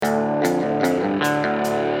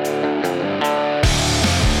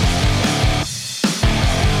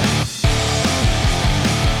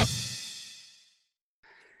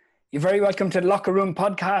You're very welcome to the Locker Room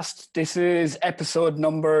podcast. This is episode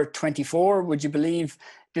number 24. Would you believe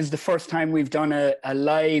this is the first time we've done a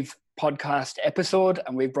live podcast episode,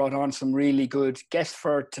 and we've brought on some really good guests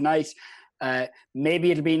for tonight. Maybe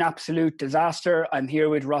it'll be an absolute disaster. I'm here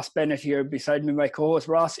with Ross Bennett here beside me, my co-host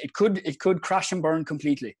Ross. It could crash and burn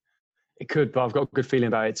completely. It could, but I've got a good feeling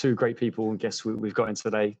about it. Two great people and guests we've got in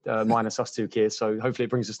today, minus us two kids. So hopefully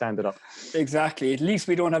it brings the standard up. Exactly. At least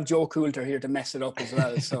we don't have Joe Coulter here to mess it up as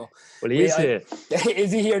well. So well, he is here.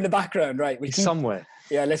 Is he here in the background? Right. He's somewhere.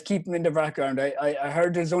 Yeah, let's keep him in the background. I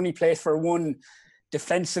heard there's only place for one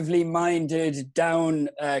defensively minded down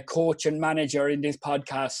coach and manager in this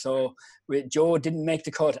podcast. So Joe didn't make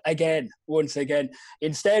the cut once again.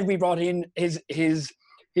 Instead, we brought in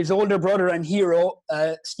his older brother and hero,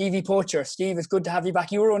 Stevie Poacher. Steve, it's good to have you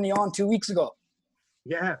back. You were only on 2 weeks ago.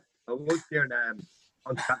 Yeah, I was here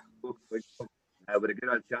on chat with a good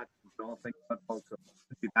old chat. So thank you, folks.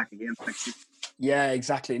 I'll be back again. Thank you. Yeah,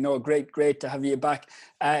 exactly. No, great to have you back.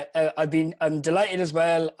 I'm delighted as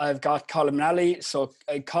well. I've got Colm Nally. So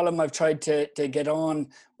Colm, I've tried to get on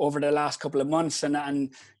over the last couple of months, and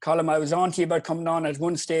Colm, I was on to you about coming on at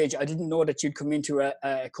one stage. I didn't know that you'd come into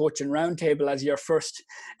a coaching roundtable as your first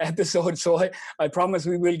episode. So I promise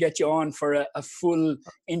we will get you on for a full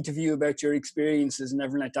interview about your experiences and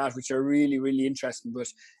everything like that, which are really, really interesting. But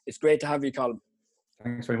it's great to have you, Colm.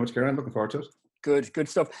 Thanks very much, Kieran. Looking forward to it. Good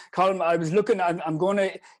stuff. Colm, I was looking, I'm going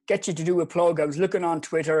to get you to do a plug. I was looking on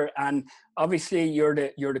Twitter, and obviously you're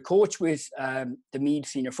the coach with the Meath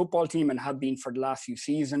senior football team and have been for the last few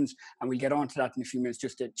seasons. And we'll get on to that in a few minutes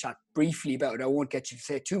just to chat briefly about it. I won't get you to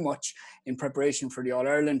say too much in preparation for the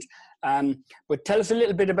All-Ireland. But tell us a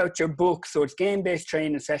little bit about your book. So it's Game-Based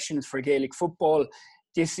Training Sessions for Gaelic Football.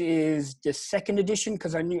 This is the second edition,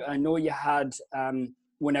 because I know you had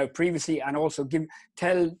one out previously, and also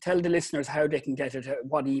tell the listeners how they can get it,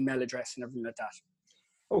 what email address and everything like that.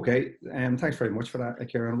 Okay, thanks very much for that,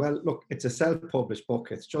 Kieran. Well, look, it's a self-published book.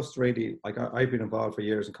 It's just really, like, I've been involved for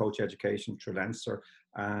years in coach education through Leinster,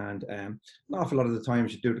 and an awful lot of the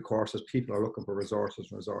times you do the courses, people are looking for resources.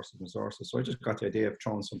 So I just got the idea of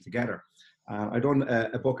throwing some together. I done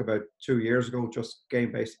a book about 2 years ago, just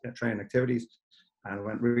game-based training activities, and it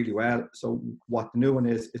went really well. So what the new one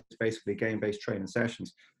is, it's basically game-based training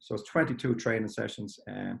sessions. So it's 22 training sessions,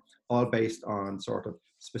 all based on sort of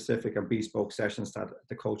specific and bespoke sessions that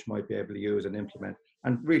the coach might be able to use and implement,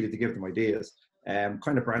 and really to give them ideas.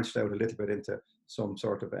 Kind of branched out a little bit into some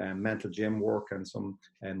sort of mental gym work and some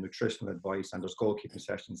nutritional advice, and there's goalkeeping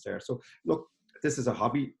sessions there. So look, this is a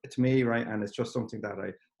hobby to me, right? And it's just something that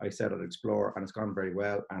I said I'd explore, and it's gone very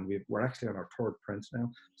well. And we're actually on our third print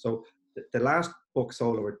now. So the last book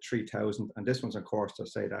sold over 3,000, and this one's on course to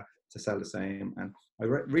sell the same. And I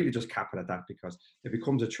really just cap it at that, because it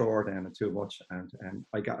becomes a chore then and too much. And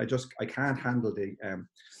I can't handle the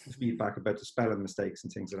feedback about the spelling mistakes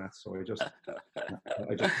and things like that. So I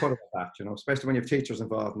just put it at that, especially when you have teachers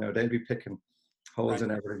involved now, they'll be picking holes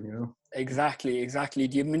in everything, Exactly.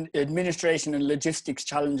 The administration and logistics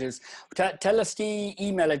challenges. Tell us the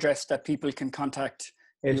email address that people can contact.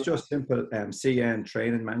 It's just simple, CN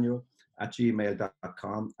training manual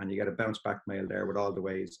 @gmail.com, and you get a bounce back mail there with all the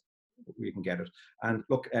ways we can get it. And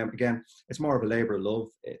look, again, it's more of a labor of love.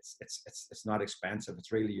 It's not expensive.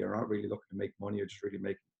 It's really, you're not really looking to make money. You're just really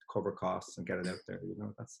making cover costs and get it out there.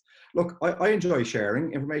 Look, I enjoy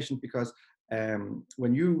sharing information, because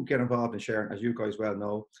when you get involved in sharing, as you guys well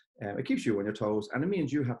know, it keeps you on your toes, and it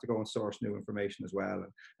means you have to go and source new information as well.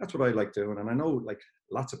 And that's what I like doing. And I know, like,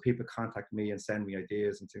 lots of people contact me and send me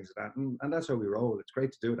ideas and things like that. And that's how we roll. It's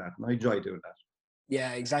great to do that. And I enjoy doing that.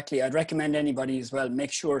 Yeah, exactly. I'd recommend anybody as well,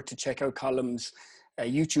 make sure to check out Colm's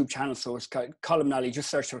YouTube channel. So it's Colm Nally.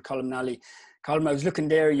 Just search for Colm Nally. Colm, I was looking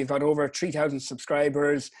there. You've got over 3,000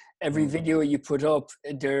 subscribers. Every video you put up,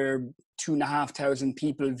 there are 2,500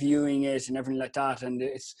 people viewing it and everything like that. And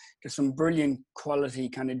there's some brilliant quality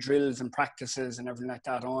kind of drills and practices and everything like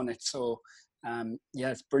that on it. So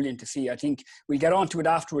it's brilliant to see. I think we'll get on to it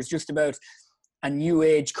afterwards, just about a new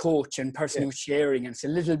age coach and person who's sharing. And it's a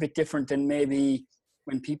little bit different than maybe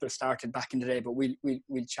when people started back in the day, but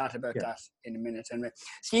we'll chat about that in a minute. And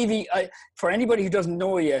Stevie, for anybody who doesn't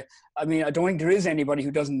know you, I mean, I don't think there is anybody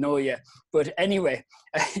who doesn't know you, but anyway,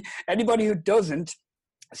 anybody who doesn't,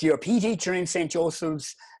 so you're a PE teacher in St.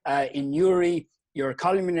 Joseph's in Newry. You're a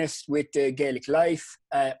columnist with Gaelic Life,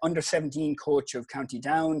 under-17 coach of County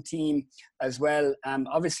Down team as well.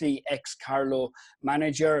 Obviously, ex-Carlow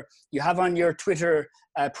manager. You have on your Twitter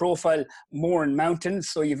profile Mourne Mountains.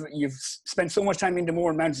 So you've spent so much time in the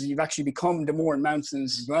Mourne Mountains, you've actually become the Mourne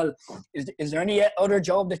Mountains as well. Is there any other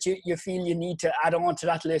job that you feel you need to add on to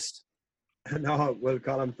that list? No, well,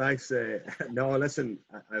 Colm, thanks. No, listen,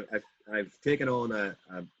 I've taken on a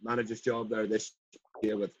manager's job there this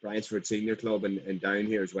year with Bryansford Senior Club in down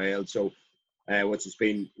here as well. So, which has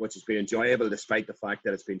been enjoyable despite the fact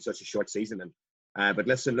that it's been such a short season. And but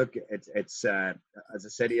listen, look, it's as I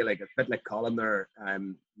said to you, like a bit like Colm there.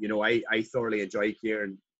 You know, I thoroughly enjoy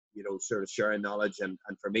hearing, you know, sort of sharing knowledge, and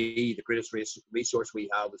for me, the greatest resource we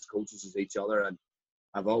have as coaches is each other. And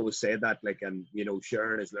I've always said that, like, and you know,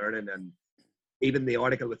 sharing is learning. And even the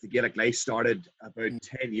article with the Gaelic Life started about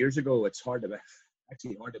 10 years ago. It's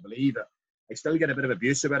actually hard to believe it. I still get a bit of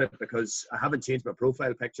abuse about it because I haven't changed my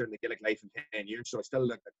profile picture in the Gaelic Life in 10 years, so I still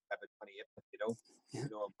look like about 28. You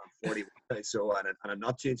know, I'm 41 now, so and I'm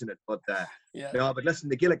not changing it. But no, but listen,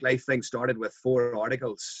 the Gaelic Life thing started with 4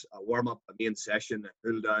 articles: a warm up, a main session, a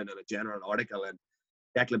cool down, and a general article. And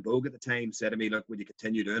Declan Bogue at the time said to me, "Look, would you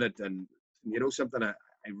continue doing it?" And you know something, I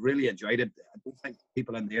really enjoyed it. I don't think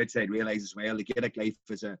people on the outside realise as well, the Gaelic Life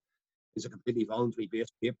is a completely voluntary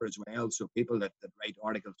based paper as well. So people that write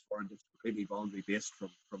articles for it, it's completely voluntary based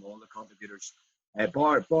from all the contributors,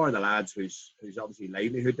 bar the lads whose obviously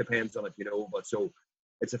livelihood depends on it, you know. But so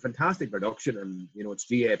it's a fantastic production, and you know, it's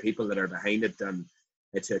GA people that are behind it, and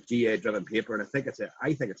it's a GA driven paper, and I think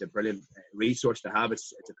it's a brilliant resource to have.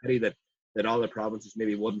 It's a pity that all the provinces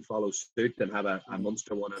maybe wouldn't follow suit and have a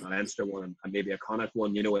Munster one and a Leinster one and maybe a Connacht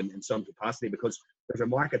one, you know, in some capacity, because there's a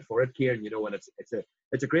market for it, Kieran, you know. And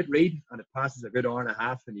it's a great read, and it passes a good hour and a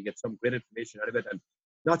half, and you get some great information out of it. And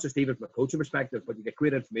not just even from a coaching perspective, but you get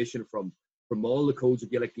great information from all the codes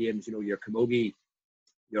of Gaelic games, you know, your camogie,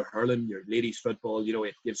 your hurling, your ladies football, you know.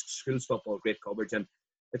 It gives schools football great coverage, and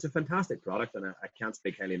it's a fantastic product, and I can't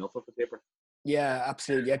speak highly enough of the paper. Yeah,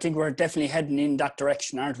 absolutely. I think we're definitely heading in that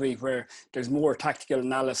direction, aren't we? Where there's more tactical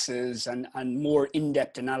analysis and more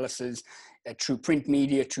in-depth analysis through print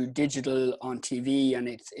media, through digital, on TV, and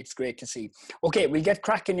it's great to see. Okay, we'll get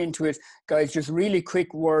cracking into it. Guys, just really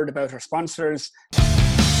quick word about our sponsors.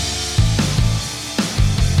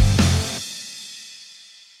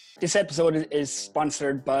 This episode is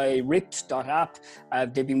sponsored by Ripped.app.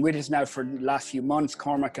 They've been with us now for the last few months,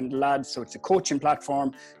 Cormac and the lads. So it's a coaching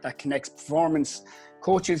platform that connects performance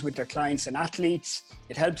coaches with their clients and athletes.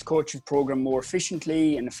 It helps coaches program more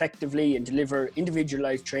efficiently and effectively and deliver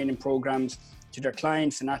individualized training programs to their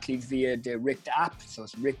clients and athletes via the Ripped app. So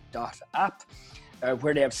it's Ripped.app,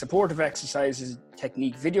 where they have supportive exercises,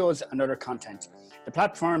 technique videos, and other content. The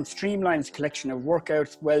platform streamlines a collection of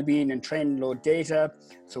workouts, well-being and training load data,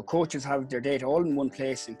 so coaches have their data all in one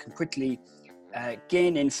place and can quickly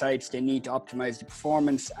gain insights they need to optimize the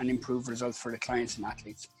performance and improve results for the clients and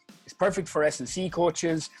athletes. It's perfect for S&C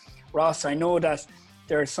coaches. Ross, I know that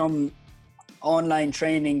there are some online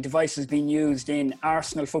training devices being used in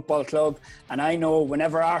Arsenal Football Club, and I know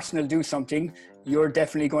whenever Arsenal do something, you're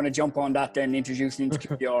definitely going to jump on that and introduce it into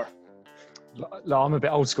QPR. I'm a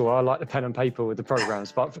bit old school. I like the pen and paper with the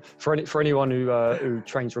programs, but for anyone who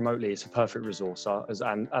trains remotely, it's a perfect resource.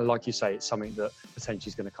 And like you say, it's something that potentially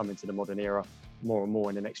is going to come into the modern era more and more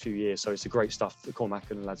in the next few years. So it's a great stuff that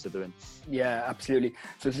Cormac and the lads are doing. Yeah, absolutely.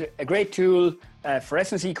 So it's a great tool for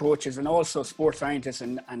S&C coaches and also sports scientists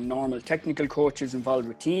and normal technical coaches involved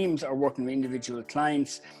with teams or working with individual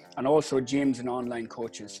clients, and also gyms and online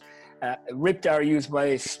coaches. Ripped are used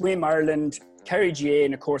by Swim Ireland, Kerry GA,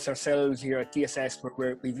 and of course ourselves here at DSS,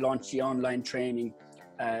 where we've launched the online training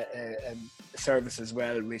service as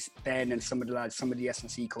well with Ben and some of the lads, some of the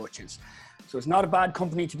S&C coaches. So it's not a bad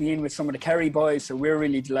company to be in with some of the Kerry boys, so we're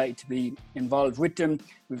really delighted to be involved with them.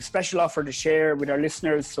 We have a special offer to share with our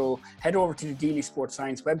listeners, so head over to the Daily Sports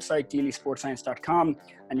Science website, dailysportscience.com,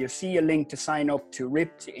 and you'll see a link to sign up to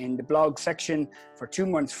Ripped in the blog section for 2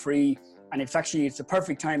 months free. And it's a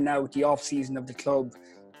perfect time now with the off season of the club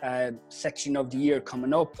section of the year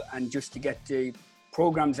coming up, and just to get the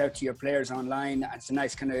programs out to your players online. It's a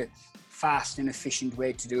nice kind of fast and efficient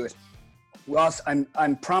way to do it. Ross,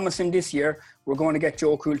 I'm promising this year we're going to get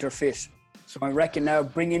Joe Coulter fit. So I reckon now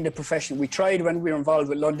bring in the professional. We tried when we were involved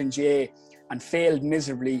with London GA and failed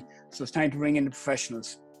miserably. So it's time to bring in the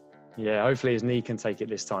professionals. Yeah, hopefully his knee can take it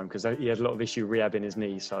this time, because he had a lot of issue rehabbing his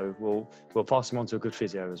knee. So we'll pass him on to a good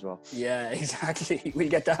physio as well. Yeah, exactly. We'll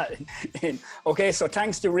get that in. Okay, so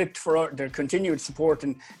thanks to Ripped for their continued support,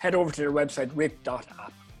 and head over to their website,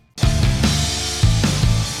 ripped.app.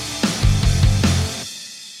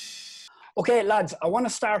 Okay, lads, I want to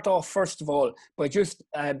start off first of all by just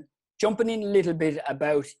jumping in a little bit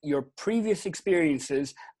about your previous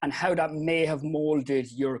experiences and how that may have molded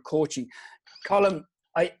your coaching. Colm,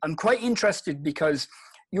 I'm quite interested because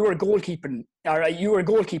you were a goalkeeper.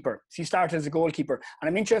 So you started as a goalkeeper, and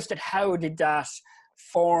I'm interested, how did that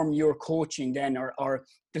form your coaching then, or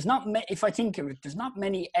there's not if I think of it, there's not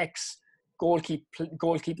many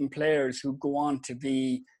goalkeeping players who go on to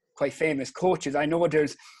be quite famous coaches. I know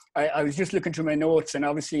I was just looking through my notes, and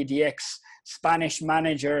obviously the ex-Spanish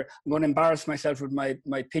manager, I'm going to embarrass myself with my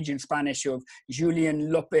pidgin Spanish, of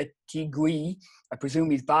Julian Lopetegui, I presume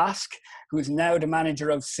he's Basque, who is now the manager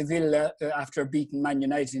of Sevilla after beating Man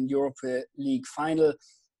United in the Europa League final,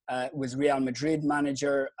 was Real Madrid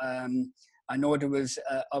manager. I know there was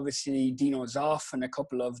obviously Dino Zoff and a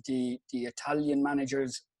couple of the Italian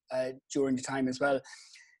managers during the time as well.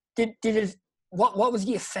 What was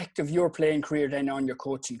the effect of your playing career then on your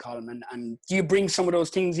coaching, Colm? And do you bring some of those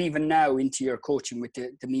things even now into your coaching with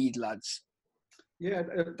the Meath lads? Yeah,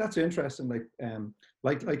 that's interesting.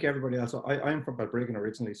 Like everybody else, I'm from Balbriggan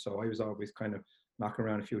originally, so I was always kind of knocking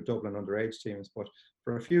around a few Dublin underage teams. But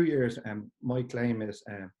for a few years, my claim is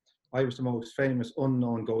I was the most famous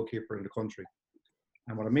unknown goalkeeper in the country.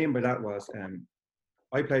 And what I mean by that was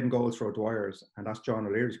I played in goals for O'Dwyer's, and that's John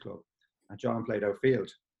O'Leary's club. And John played outfield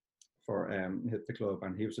for the club,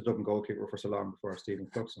 and he was the Dublin goalkeeper for so long before Stephen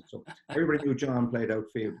Cluxton. So everybody knew John played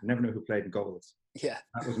outfield, never knew who played in goals. Yeah,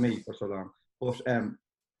 that was me for so long.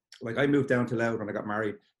 But I moved down to Louth when I got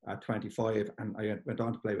married at 25, and I went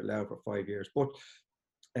on to play with Louth for 5 years. But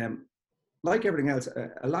like everything else,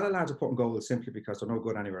 a lot of lads are putting goals simply because they're no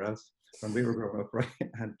good anywhere else when we were growing up, right?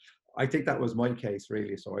 And I think that was my case,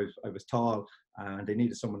 really. So I was tall, and they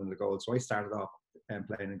needed someone in the goal. So I started off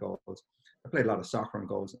playing in goals. I played a lot of soccer and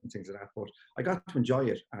goals and things like that, but I got to enjoy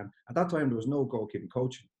it. And at that time, there was no goalkeeping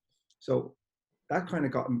coaching. So that kind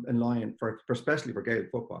of got in line, especially for Gaelic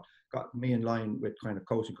football, got me in line with kind of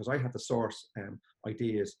coaching, because I had to source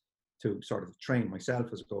ideas to sort of train myself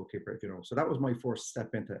as a goalkeeper, if you know. So that was my first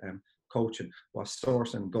step into coaching, was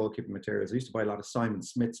sourcing goalkeeping materials. I used to buy a lot of Simon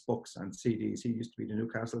Smith's books and CDs. He used to be the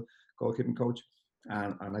Newcastle goalkeeping coach.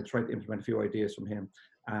 And I tried to implement a few ideas from him.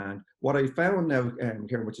 And what I found now,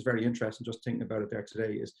 Kieran, which is very interesting, just thinking about it there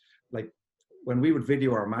today, is like when we would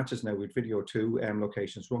video our matches now, we'd video two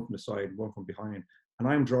locations, one from the side, one from behind. And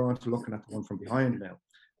I'm drawn to looking at the one from behind now.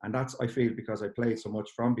 And that's, I feel, because I played so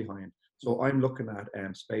much from behind. So I'm looking at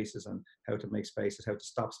spaces and how to make spaces, how to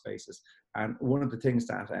stop spaces. And one of the things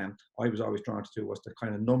that I was always drawn to do was the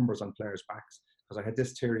kind of numbers on players' backs, because I had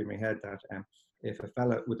this theory in my head that if a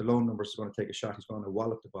fella with the low numbers is going to take a shot, he's going to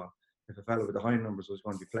wallop the ball. If a fella with the high numbers was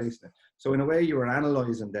going to be placing it. So in a way, you were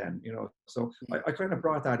analysing then, you know. So I kind of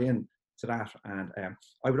brought that in to that. And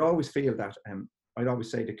I would always feel that, I'd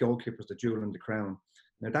always say the goalkeeper's the jewel in the crown.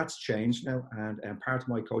 Now that's changed now. And part of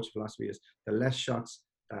my coaching philosophy is the less shots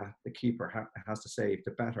that the keeper has to save,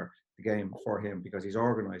 the better the game for him, because he's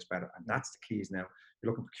organised better. And that's the keys now.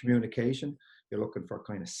 You're looking for communication. You're looking for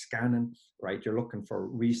kind of scanning, right? You're looking for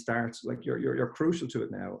restarts. Like you're crucial to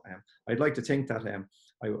it now. I'd like to think that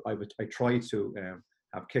I try to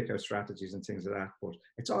have kick-out strategies and things like that, but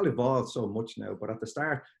it's all evolved so much now. But at the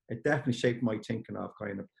start, it definitely shaped my thinking of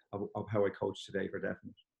kind of how I coach today, for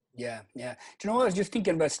definite. Yeah. Do you know what? I was just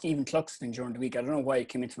thinking about Stephen Cluxton during the week. I don't know why it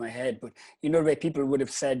came into my head, but you know the way people would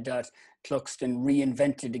have said that Cluxton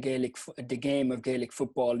reinvented the game of Gaelic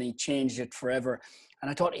football, and he changed it forever.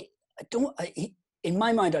 And I thought, in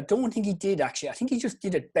my mind, I don't think he did actually. I think he just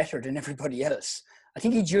did it better than everybody else. I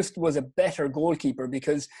think he just was a better goalkeeper,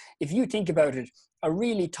 because if you think about it, a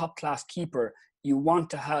really top-class keeper, you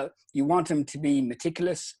want him to be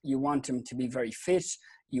meticulous, you want him to be very fit,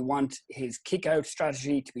 you want his kick-out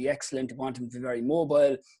strategy to be excellent, you want him to be very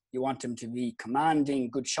mobile, you want him to be commanding,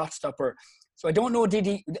 good shot stopper. So I don't know, did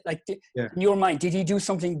he, in your mind, did he do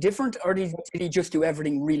something different, or did he just do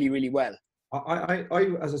everything really, really well? I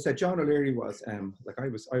as I said, John O'Leary was I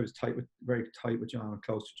was very tight with John,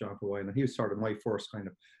 close to John for a while, and he was sort of my first kind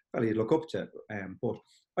of fella you'd look up to. But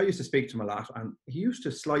I used to speak to him a lot, and he used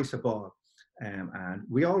to slice a ball. And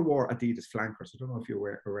we all wore Adidas flankers. I don't know if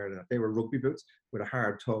you're aware of that. They were rugby boots with a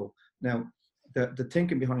hard toe. Now, the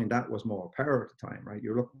thinking behind that was more power at the time, right?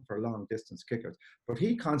 You're looking for long distance kickers. But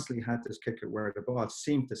he constantly had this kicker where the ball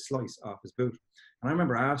seemed to slice off his boot. And I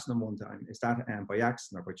remember asking him one time, is that by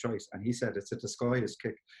accident or by choice? And he said it's a disguised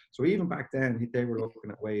kick. So even back then, they were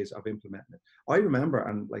looking at ways of implementing it. I remember,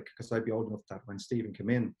 and because I'd be old enough that when Stephen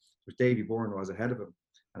came in, it was Davy Bourne was ahead of him,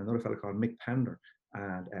 and another fellow called Mick Pender.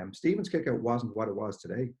 And Stephen's kick-out wasn't what it was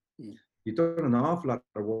today. You've done an awful lot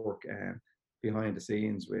of work behind the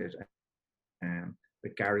scenes with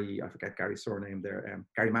Gary, I forget Gary's surname there,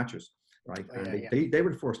 Gary Matthews, right? They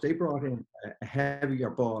were the first. They brought in a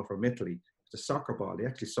heavier ball from Italy. It's a soccer ball. They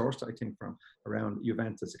actually sourced it, I think, from around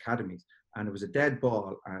Juventus academies, and it was a dead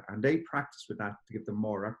ball, and they practiced with that to give them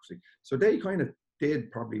more accuracy. So they kind of did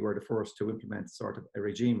probably were the first to implement sort of a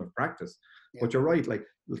regime of practice. Yeah. But you're right, like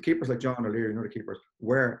the keepers like John O'Leary and other keepers,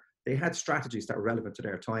 where they had strategies that were relevant to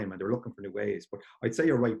their time and they were looking for new ways. But I'd say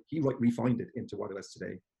you're right, he refined it into what it is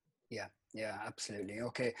today. Yeah, absolutely.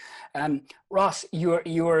 Okay, Ross, you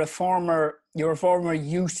were a former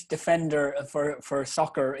youth defender for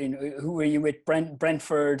soccer. Who were you with?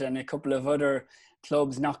 Brentford and a couple of other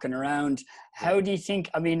clubs knocking around. How do you think?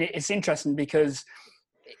 I mean, it's interesting because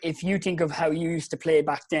if you think of how you used to play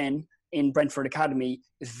back then in Brentford Academy,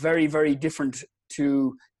 it's very, very different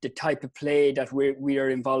to the type of play that we are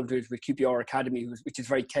involved with QPR Academy, which is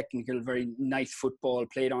very technical, very nice football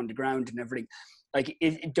played on the ground and everything. Like,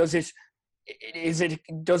 does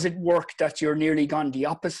it work that you're nearly gone the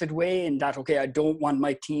opposite way in that, okay, I don't want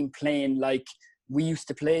my team playing like we used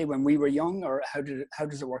to play when we were young, or how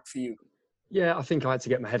does it work for you? Yeah, I think I had to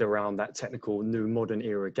get my head around that technical new modern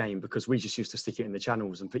era game, because we just used to stick it in the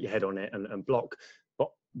channels and put your head on it and block. But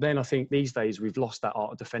then I think these days we've lost that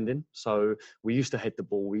art of defending. So we used to head the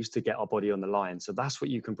ball, we used to get our body on the line. So that's what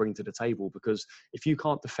you can bring to the table, because if you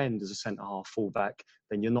can't defend as a centre half, fullback,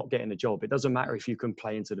 then you're not getting a job. It doesn't matter if you can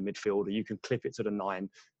play into the midfield or you can clip it to the 9.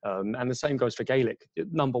 And the same goes for Gaelic.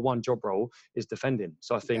 Number one job role is defending.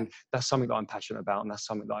 So I think that's something that I'm passionate about, and that's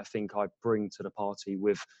something that I think I bring to the party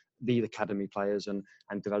with the academy players and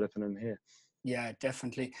developing them here. Yeah,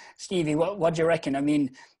 definitely. Stevie, what do you reckon? I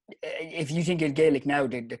mean, if you think of Gaelic now,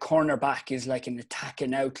 the cornerback is like an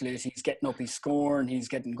attacking outlet. He's getting up, he's scoring, he's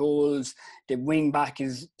getting goals. The wing back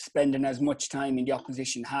is spending as much time in the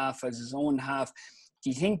opposition half as his own half.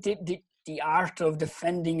 Do you think the art of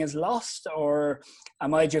defending is lost, or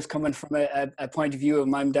am I just coming from a point of view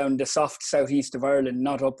of I'm down the soft southeast of Ireland,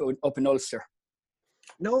 not up in Ulster?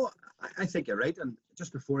 No, I think you're right. And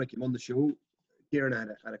just before I came on the show, Kieran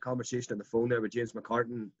had a conversation on the phone there with James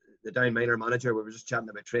McCartan, the Down minor manager. We were just chatting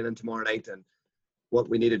about training tomorrow night and what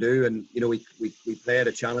we need to do. And, you know, we played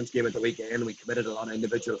a challenge game at the weekend. We committed a lot of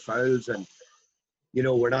individual fouls. And, you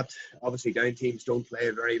know, we're not, obviously down teams don't play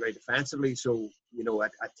very, very defensively. So, you know,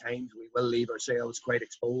 at times we will leave ourselves quite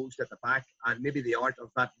exposed at the back. And maybe the art of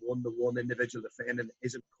that one-to-one individual defending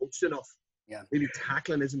isn't coached enough. Yeah. Maybe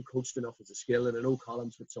tackling isn't coached enough as a skill. And I know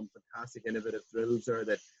Colm's with some fantastic innovative drills there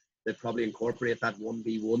that probably incorporate that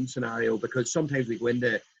 1v1 scenario, because sometimes we go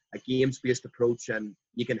into a games-based approach and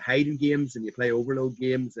you can hide in games and you play overload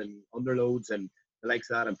games and underloads and the likes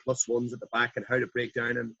of that, and plus ones at the back and how to break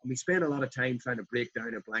down. And we spend a lot of time trying to break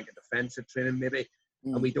down a blanket defensive training maybe,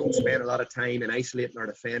 and we don't spend a lot of time in isolating our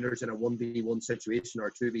defenders in a 1v1 situation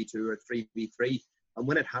or 2v2 or 3v3. And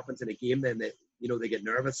when it happens in a game, then they get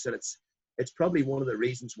nervous, and it's probably one of the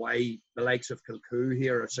reasons why the likes of Kilcoo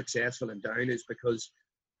here are successful in Down, is because,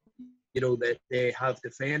 you know, that they have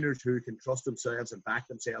defenders who can trust themselves and back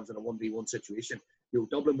themselves in a 1v1 situation. You know,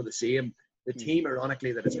 Dublin were the same. The team,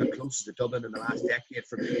 ironically, that has got closest to Dublin in the last decade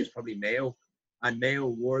for me is probably Mayo. And Mayo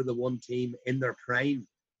were the one team in their prime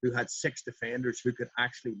who had 6 defenders who could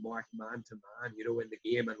actually mark man to man, you know, in the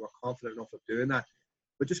game, and were confident enough of doing that.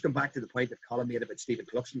 But just come back to the point that Colm made about Stephen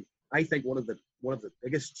Cluxton. I think one of the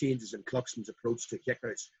biggest changes in Cluxton's approach to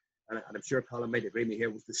kickouts, and I'm sure Colm might agree with me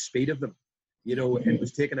here, was the speed of them. You know, it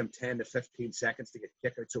was taking them 10 to 15 seconds to get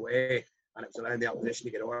kickouts away, and it was allowing the opposition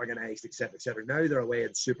to get organised, etc., etc. Now they're away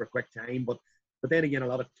in super quick time, but then again, a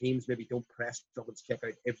lot of teams maybe don't press someone's kick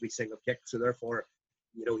out every single kick, so therefore,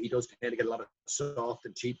 you know, he does tend to get a lot of soft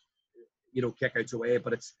and cheap, you know, kickouts away.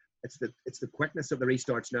 But it's the quickness of the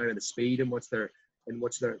restarts now and the speed in which they're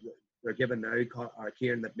given now, or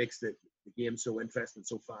Kieran, that makes the game so interesting,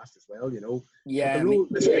 so fast as well, you know. Yeah.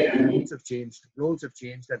 But the rules have changed. Rules have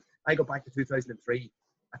changed, and I go back to 2003.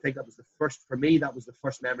 I think that was the first, for me, that was the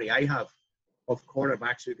first memory I have of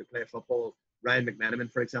cornerbacks who could play football. Ryan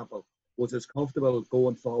McMenamin, for example, was as comfortable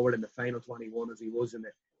going forward in the final 21 as he was in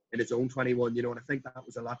his own 21, you know. And I think that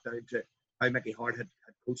was a lot down to how Mickey Hart had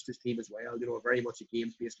coached his team as well, you know, very much a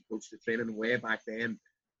games-based approach to training way back then.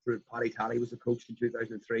 Through Paddy Talley was the coach in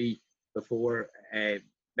 2003 before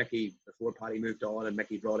Paddy moved on, and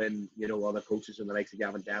Mickey brought in, you know, other coaches and the likes of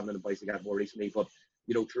Gavin Devlin and boys like that more recently. But,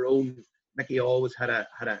 you know, Mickey always had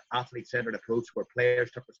an athlete-centered approach where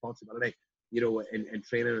players took responsibility, you know, in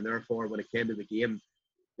training, and therefore when it came to the game,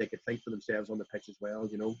 they could think for themselves on the pitch as well,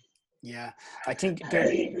 you know. Yeah, I think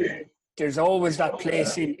there's always that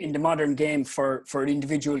place in the modern game for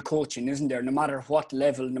individual coaching, isn't there? No matter what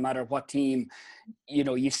level, no matter what team, you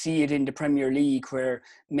know, you see it in the Premier League where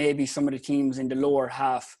maybe some of the teams in the lower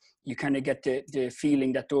half, you kind of get the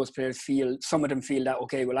feeling that those players feel, some of them feel that,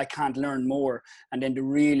 okay, well, I can't learn more. And then the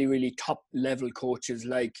really, really top level coaches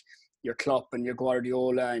like your Klopp and your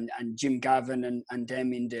Guardiola and Jim Gavin and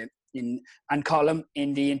them in and Colm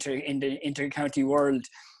in the inter-county world,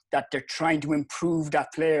 that they're trying to improve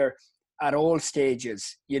that player at all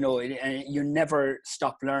stages. You know, and you never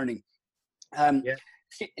stop learning. Yeah.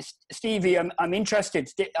 Stevie, I'm interested.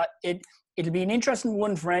 It'll be an interesting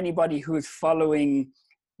one for anybody who's following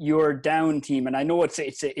your down team, and I know it's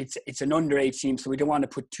an underage team, so we don't want to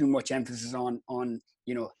put too much emphasis on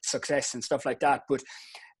you know, success and stuff like that. But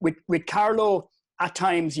with Carlo, at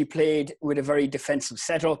times you played with a very defensive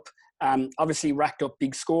setup. Obviously racked up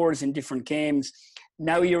big scores in different games.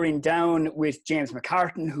 Now you're in down with James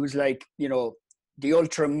McCartan, who's like, you know, the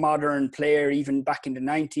ultra modern player, even back in the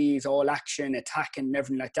 90s, all action, attacking, and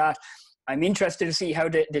everything like that. I'm interested to see how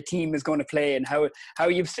the team is going to play and how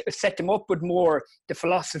you've set them up with more the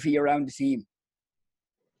philosophy around the team.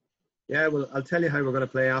 Yeah, well, I'll tell you how we're going to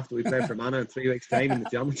play after we play Fermanagh in 3 weeks' time in the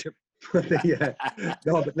championship.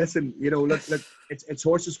 No, but listen, you know, look, it's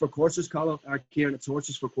horses for courses, Colm, or Kieran. It's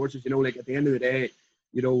horses for courses. You know, like at the end of the day,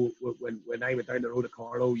 you know, when I went down the road to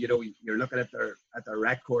Carlo, you know, you're looking at their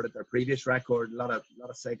record, at their previous record, a lot of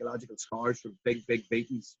psychological scars from big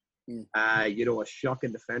beatings. You know, a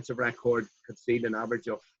shocking defensive record, conceding an average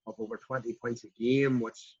of over 20 points a game,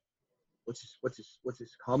 which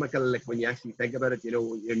is comical. Like when you actually think about it, you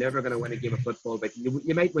know, you're never going to win a game of football, but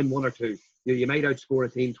you might win one or two. You might outscore a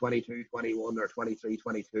team 22-21 or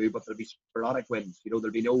 23-22, but there'll be sporadic wins. You know,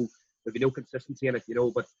 there'll be no consistency in it. You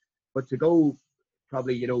know, but to go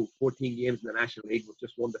probably, you know, 14 games in the National League with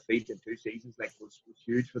just one defeat in 2 seasons, like was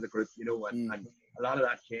huge for the group. You know, and a lot of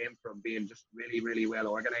that came from being just really well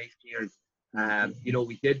organised here. You know,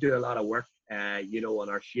 we did do a lot of work, you know, on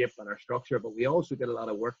our shape and our structure, but we also did a lot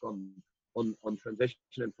of work on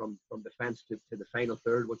transitioning from defence to the final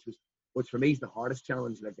third, which for me is the hardest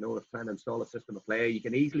challenge. Like, you know, of trying to install a system of play. You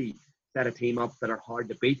can easily set a team up that are hard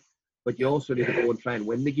to beat, but you also need to go and try and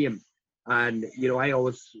win the game. And, you know, I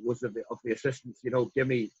always was of the assistants, you know, give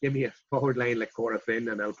me a forward line like Cora Finn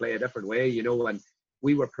and I'll play a different way, you know. And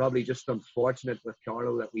we were probably just unfortunate with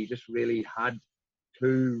Carlo that we just really had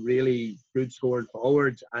 2 really good scoring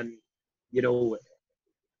forwards. And, you know,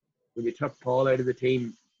 when you took Paul out of the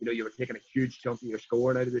team, you know, you were taking a huge chunk of your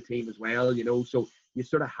scoring out of the team as well, you know. So you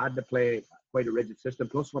sort of had to play quite a rigid system.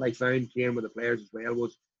 Plus what I found, Kieran, with the players as well,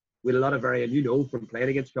 was we had a lot of and you know, from playing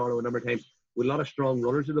against Carlo a number of times, with a lot of strong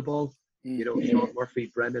runners of the ball. You know, Sean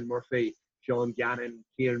Murphy, Brendan Murphy, Sean Gannon,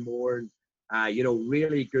 Kieran Moore, you know,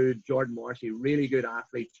 really good, Jordan Marcy, really good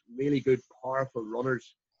athletes, really good, powerful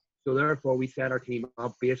runners. So therefore, we set our team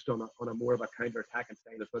up based on a more of a counter-attacking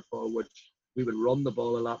style of football, which we would run the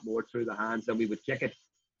ball a lot more through the hands than we would kick it.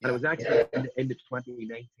 And it was actually into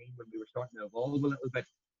 2019 when we were starting to evolve a little bit.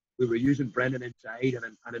 We were using Brendan inside,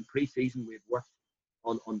 and in pre-season we had worked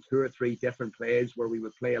on 2 or 3 different plays where we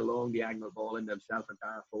would play a long diagonal ball into himself and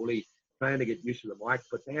Darragh Foley, trying to get used to the mark.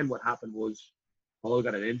 But then what happened was Paul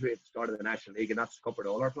got an injury at the start of the National League, and that scuppered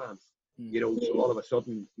all our plans. You know, so all of a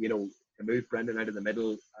sudden, you know, to move Brendan out of the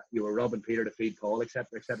middle, you were robbing Peter to feed Paul, etc.,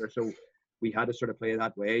 etc. So we had to sort of play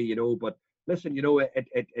that way, you know. But listen, you know,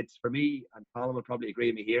 it's for me, and Colm will probably agree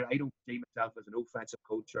with me here, I don't see myself as an offensive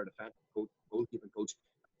coach or a defensive coach, goalkeeping coach.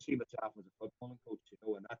 I see myself as a footballing coach, you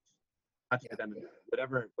know, and that's then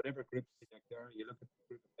whatever group there, you look at the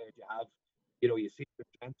group of players you have, you know, you see what your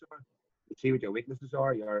strengths are, you see what your weaknesses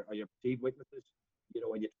are, your perceived weaknesses, you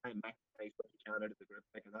know, and you try and maximize what you can out of the group.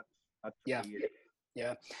 Like, and that's really it.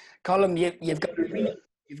 Yeah. Colm,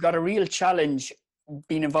 you've got a real challenge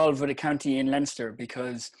being involved with a county in Leinster,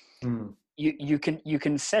 because you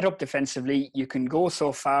can set up defensively, you can go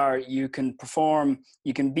so far, you can perform,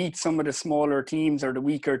 you can beat some of the smaller teams or the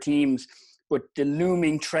weaker teams, but the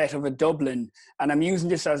looming threat of a Dublin, and I'm using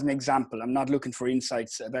this as an example, I'm not looking for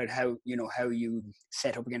insights about how you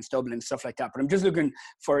set up against Dublin and stuff like that, but I'm just looking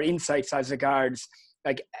for insights as regards,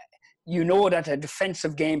 like, you know, that a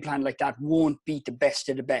defensive game plan like that won't beat the best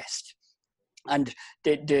of the best. And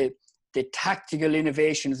the tactical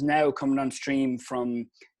innovations now coming on stream from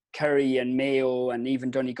Kerry and Mayo and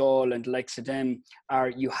even Donegal and the likes of them are,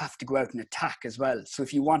 you have to go out and attack as well. So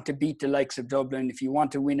if you want to beat the likes of Dublin, if you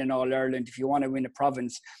want to win an All-Ireland, if you want to win a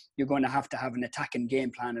province, you're going to have an attacking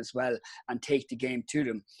game plan as well and take the game to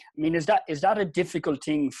them. I mean, is that a difficult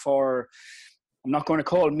thing for, I'm not going to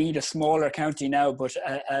call me the smaller county now, but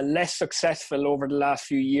a less successful over the last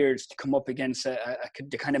few years to come up against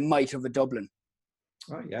the kind of might of a Dublin?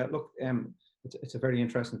 Oh, yeah, look, it's a very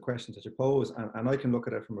interesting question that you pose, and I can look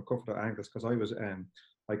at it from a couple of angles, because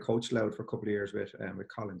I coached Louth for a couple of years with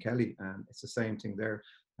Colin Kelly, and it's the same thing there,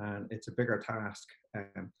 and it's a bigger task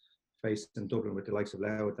facing Dublin with the likes of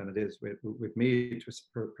Louth than it is with me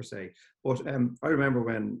per se. But I remember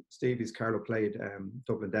when Stevie's Carlo played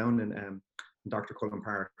Dublin down in in Dr. Cullen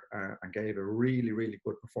Park and gave a really, really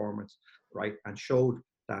good performance, right? And showed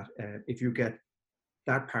that if you get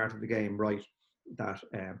that part of the game right, that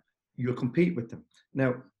you'll compete with them.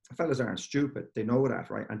 Now, fellas aren't stupid. They know that,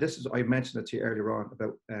 right? And this is, I mentioned it to you earlier on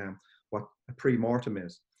about what a pre-mortem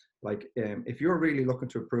is. Like, if you're really looking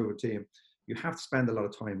to improve a team, you have to spend a lot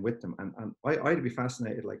of time with them. And I'd be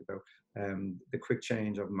fascinated, like, about the quick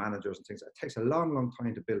change of managers and things. It takes a long, long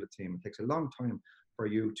time to build a team. It takes a long time for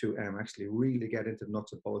you to actually really get into the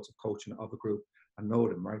nuts and bolts of coaching of a group and know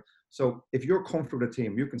them, right? So if you're comfortable with a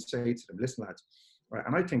team, you can say to them, listen, lads, right?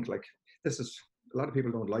 And I think, like, this is, a lot of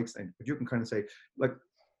people don't like saying, but you can kind of say, like,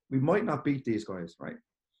 we might not beat these guys, right?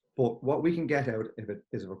 But what we can get out of it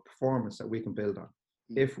is a performance that we can build on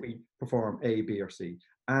if we perform A, B, or C.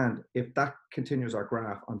 And if that continues our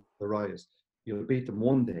graph on the rise, you'll beat them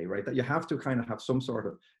one day, right? That you have to kind of have some sort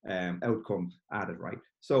of outcome added, right?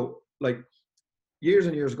 So, like, years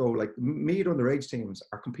and years ago, like, Meath underage teams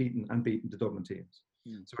are competing and beating the Dublin teams.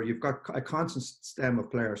 So you've got a constant stem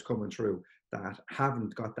of players coming through that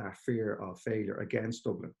haven't got that fear of failure against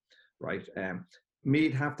Dublin, right?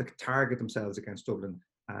 Meath have to target themselves against Dublin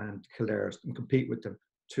and Kildare and compete with them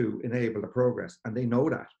to enable the progress, and they know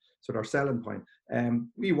that. So their selling point.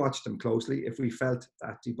 We watched them closely. If we felt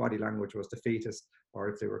that the body language was defeatist, or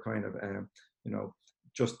if they were kind of, you know,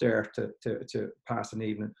 just there to pass an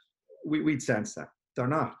evening, we'd sense that. They're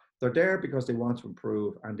not. They're there because they want to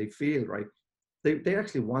improve, and they feel, right, they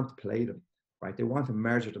actually want to play them, right? They want to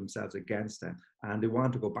measure themselves against them, and they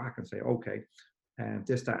want to go back and say, okay,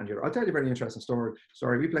 this, that, and the other. I'll tell you a very interesting story.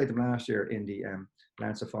 We played them last year in the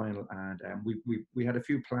Leinster final, and we had a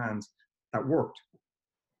few plans that worked,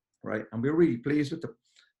 right? And we were really pleased with them,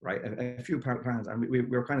 right? A few plans, and we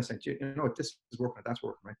were kind of saying, you know, this is working, that's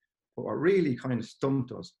working, right? But what really kind of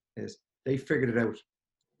stumped us is they figured it out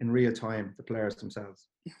in real time, the players themselves,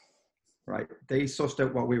 right? They sussed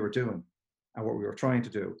out what we were doing and what we were trying to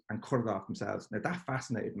do and cut it off themselves. Now, that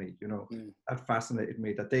fascinated me, you know, that fascinated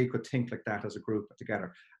me, that they could think like that as a group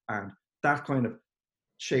together. And that kind of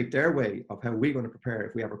shaped their way of how we're going to prepare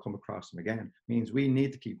if we ever come across them again. Means we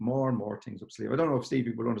need to keep more and more things up sleeve. I don't know if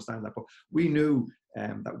Stevie will understand that, but we knew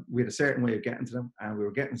that we had a certain way of getting to them, and we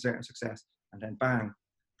were getting certain success, and then bang,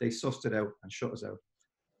 they sussed it out and shut us out.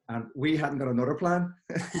 And we hadn't got another plan,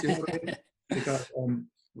 you know what I mean? Because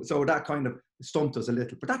so that kind of stumped us a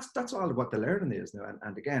little. But that's all what the learning is now.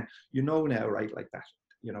 And again, you know now, right, like that,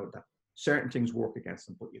 you know, that certain things work against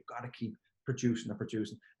them, but you've got to keep producing,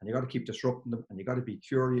 and you got to keep disrupting them, and you got to be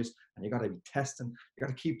curious, and you got to be testing. You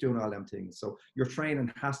got to keep doing all them things. So your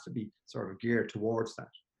training has to be sort of geared towards that.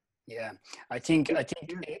 Yeah, I think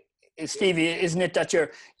Stevie, isn't it that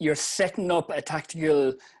you're setting up a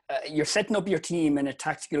tactical, you're setting up your team in a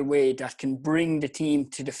tactical way that can bring the team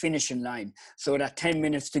to the finishing line, so that 10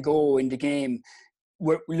 minutes to go in the game,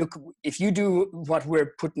 look, if you do what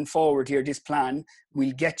we're putting forward here, this plan,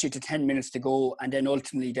 we'll get you to 10 minutes to go, and then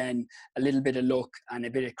ultimately then a little bit of luck and a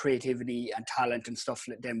bit of creativity and talent and stuff,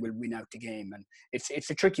 then we'll win out the game. And it's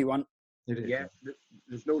a tricky one. Yeah,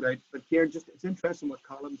 there's no doubt. But Kieran, just, it's interesting what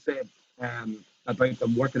Colm said about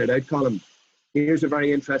them working it out, Colm. Here's a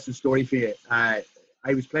very interesting story for you. I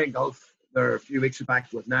was playing golf there a few weeks back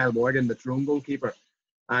with Niall Morgan, the Tyrone goalkeeper,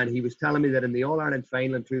 and he was telling me that in the All-Ireland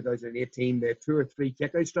final in 2018, they had 2 or 3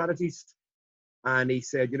 kick-out strategies. And he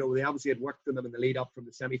said, you know, they obviously had worked on them in the lead-up from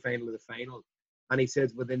the semi-final to the final. And he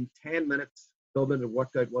says within 10 minutes, Dublin had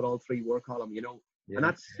worked out what all 3 were, Colm, you know. Yeah. And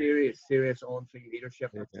that's serious on-field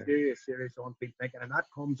leadership. That's serious on-field thinking. And that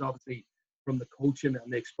comes obviously from the coaching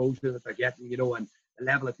and the exposure that they're getting, you know, and the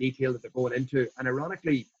level of detail that they're going into. And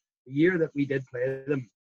ironically, the year that we did play them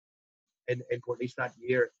in Portlaoise that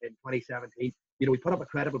year in 2017, you know, we put up a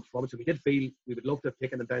credible performance, and we did feel we would love to have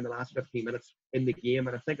taken them down the last 15 minutes in the game.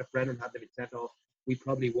 And I think if Brendan had been sent off, we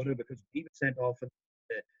probably would have, because he was sent off in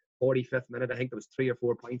the 45th minute. I think there was 3 or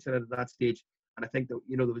 4 points in it at that stage. And I think that,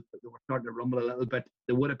 you know, they were starting to rumble a little bit.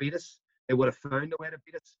 They would have beat us. They would have found a way to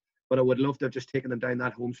beat us. But I would love to have just taken them down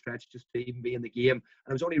that home stretch just to even be in the game. And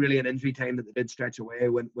it was only really an injury time that they did stretch away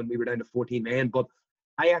when we were down to 14 men. But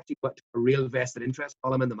I actually got a real vested interest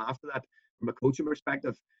in them after that from a coaching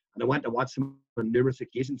perspective. And I went to watch them on numerous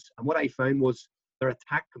occasions. And what I found was their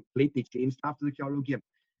attack completely changed after the Carlow game.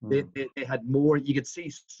 They had more, you could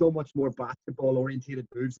see so much more basketball-orientated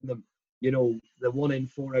moves in them. You know, the 1-in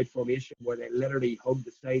 4-out formation where they literally hugged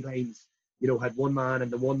the sidelines, you know, had one man,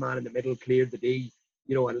 and the one man in the middle cleared the D,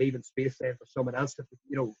 you know, and leaving space there for someone else.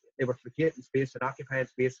 You know, they were vacating space and occupying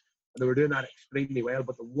space, and they were doing that extremely well.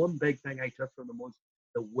 But the one big thing I took from them was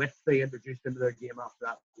the width they introduced into their game after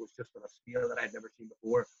that was just on a scale that I'd never seen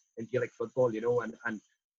before in Gaelic football, you know, and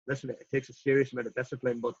listen, it takes a serious amount of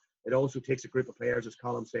discipline, but it also takes a group of players, as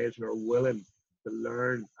Colm says, who are willing to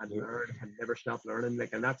learn and never stop learning.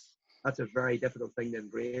 Like, and that's a very difficult thing to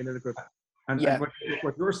ingrain in a group. And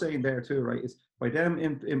what you're saying there too, right, is by them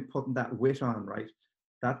in putting that wit on, right,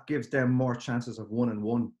 that gives them more chances of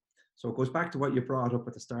 1-on-1. So it goes back to what you brought up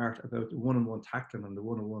at the start about the 1-on-1 tackling and the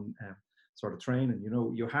 1-on-1 sort of training. You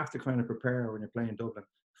know, you have to kind of prepare when you're playing Dublin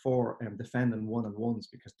for defending 1-on-1s,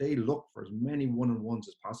 because they look for as many 1-on-1s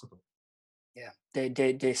as possible. Yeah,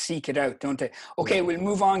 they seek it out, don't they? Okay, we'll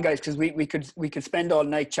move on, guys, because we could spend all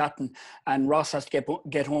night chatting, and Ross has to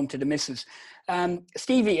get home to the missus.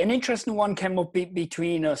 Stevie, an interesting one came up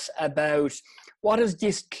between us about what is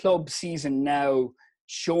this club season now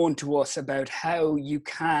shown to us about how you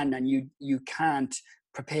can and you can't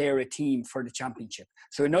prepare a team for the championship.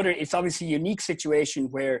 So it's obviously a unique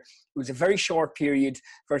situation where it was a very short period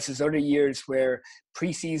versus other years where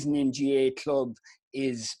pre-season in GA club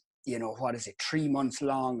is, 3 months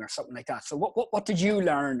long or something like that. So what did you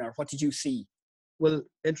learn, or what did you see? Well,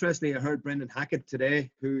 interestingly, I heard Brendan Hackett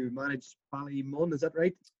today, who managed Ballymun, is that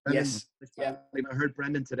right? Brendan, yes. Yeah. I heard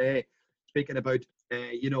Brendan today speaking about,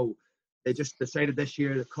 they just decided this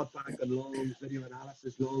year to cut back on long video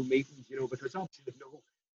analysis, long meetings, because obviously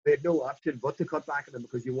they had no option but to cut back on them,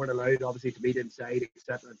 because you weren't allowed, obviously, to meet inside,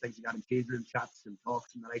 etc., and things like that, and change room chats and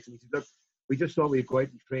talks and the likes. And he said, look, we just thought we'd go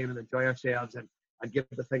out and train and enjoy ourselves and give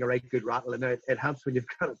the thing a right good rattle. And it helps when you've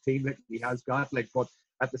got a team like he has got, but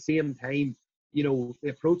at the same time, the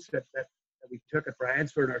approach that we took at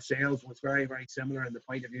Bryansford ourselves was very, very similar, in the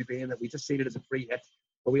point of view being that we just seen it as a free hit.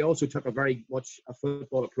 But we also took a very much a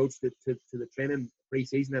football approach to the training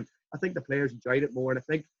pre-season, and I think the players enjoyed it more. And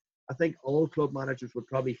I think all club managers would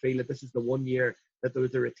probably feel that this is the one year that there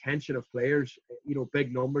was the retention of players,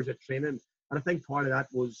 big numbers at training. And I think part of that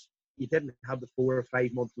was you didn't have the 4 or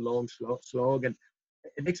 5 month long slog, and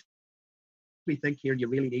it makes me think here you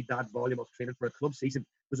really need that volume of training for a club season.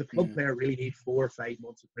 Does a club player really need 4 or 5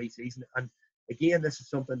 months of pre-season? And again, this is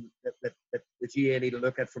something that the GA need to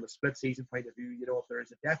look at from a split season point of view. If there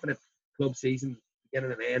is a definite club season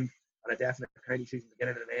beginning and end, and a definite county season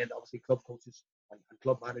beginning and end, obviously club coaches and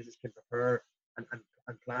club managers can prepare and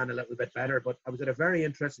plan a little bit better. But I was at a very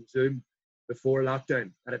interesting Zoom before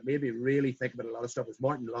lockdown, and it made me really think about a lot of stuff. It was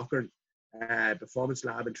Martin Loughren, Performance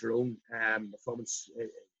Lab in Tyrone.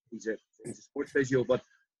 He's a sports physio, but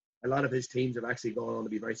a lot of his teams have actually gone on to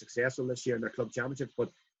be very successful this year in their club championships. But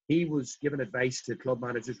he was giving advice to club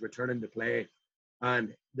managers returning to play,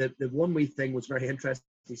 and the one wee thing was very interesting.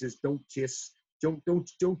 He says, don't chase 2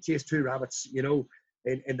 rabbits,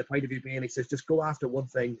 in the point of view being, he says, just go after one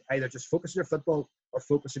thing, either just focus on your football or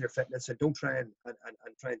focus on your fitness, and don't try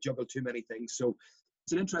and juggle too many things. So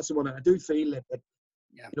it's an interesting one, and I do feel that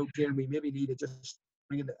Kieran, we maybe need to just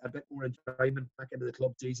bring in a bit more enjoyment back into the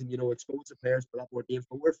club season, expose the players to a lot more games.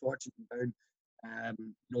 But we're fortunate down,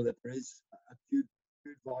 that there is a good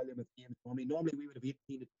volume of games. Normally we would have 18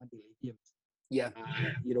 to 20 league games. Yeah.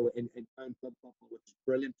 In town club football, which is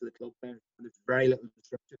brilliant for the club players, and there's very little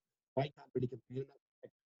disruption. I can't really complain that.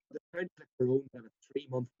 The town click their own kind of 3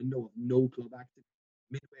 month window of no club action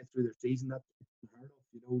midway through their season. That's unheard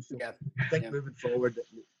of, So I think moving forward,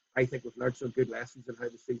 I think we've learned some good lessons on how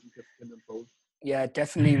the season can unfold. Yeah,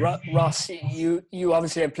 definitely. Ross, you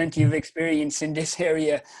obviously have plenty of experience in this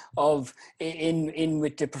area of in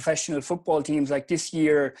with the professional football teams like this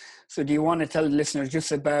year. So do you want to tell the listeners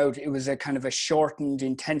just about, it was a kind of a shortened,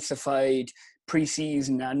 intensified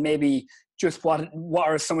pre-season, and maybe just what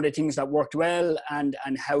are some of the things that worked well, and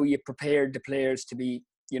how you prepared the players to be,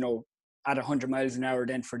 at 100 miles an hour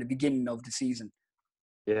then for the beginning of the season?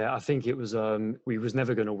 Yeah, I think it was we was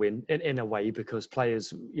never going to win in a way, because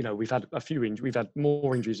players, we've had a few injuries, we've had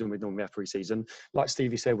more injuries than we normally have pre-season. Like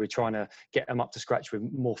Stevie said, we're trying to get them up to scratch with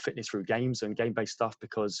more fitness through games and game-based stuff,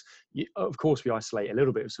 because of course we isolate a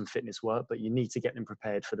little bit of some fitness work, but you need to get them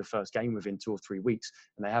prepared for the first game within 2 or 3 weeks,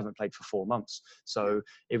 and they haven't played for 4 months. So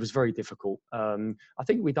it was very difficult. I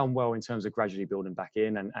think we've done well in terms of gradually building back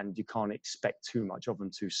in, and you can't expect too much of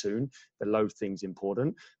them too soon. The low thing's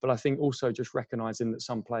important, but I think also just recognising that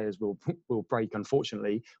some players will break,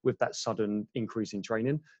 unfortunately, with that sudden increase in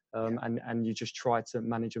training, and you just try to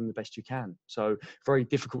manage them the best you can. So very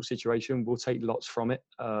difficult situation. We'll take lots from it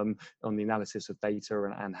on the analysis of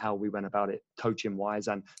data and how we went about it, coaching wise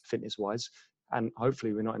and fitness wise, and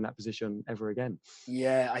hopefully we're not in that position ever again.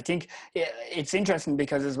 Yeah, I think it's interesting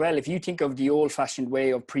because as well, if you think of the old-fashioned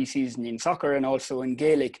way of pre-season in soccer and also in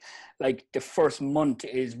Gaelic, like the first month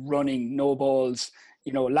is running, no balls,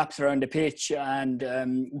 laps around the pitch and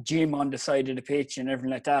gym on the side of the pitch and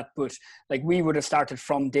everything like that. But like we would have started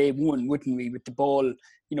from day one, wouldn't we, with the ball,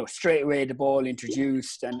 straight away the ball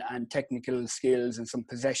introduced and technical skills and some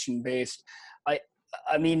possession based.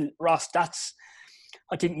 I mean, Ross,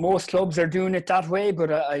 I think most clubs are doing it that way,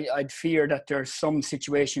 but I'd fear that there's some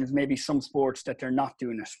situations, maybe some sports, that they're not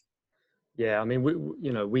doing it. Yeah, I mean,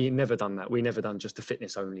 we never done that. We never done just the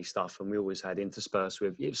fitness only stuff, and we always had interspersed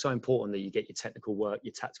with. It's so important that you get your technical work,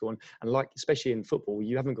 your tactical one, and like especially in football,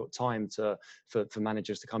 you haven't got time for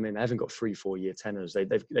managers to come in. They haven't got 3-4 year tenures.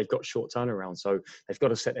 They've got short turnaround, so they've got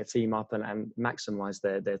to set their team up and maximise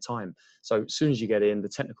their time. So as soon as you get in, the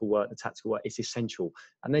technical work, the tactical work, it's essential.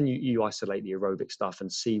 And then you isolate the aerobic stuff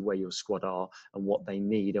and see where your squad are and what they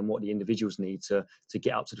need and what the individuals need to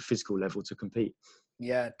get up to the physical level to compete.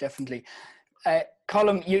 Yeah, definitely.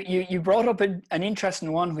 Colm, you brought up an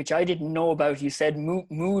interesting one which I didn't know about. You said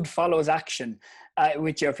mood follows action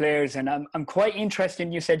with your players, and I'm quite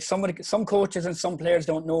interested. You said some coaches and some players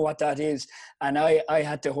don't know what that is, and I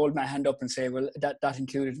had to hold my hand up and say, well, that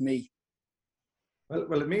included me.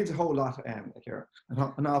 Well, it means a whole lot, Ciara,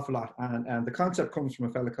 an awful lot, and the concept comes from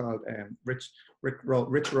a fella called Rich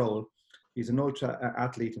Roll. He's an ultra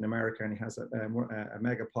athlete in America, and he has a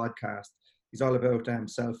mega podcast. He's all about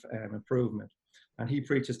self-improvement. And he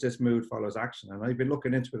preaches this mood follows action. And I've been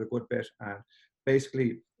looking into it a good bit. And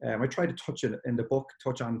basically, I tried to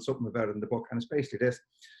touch on something about it in the book. And it's basically this,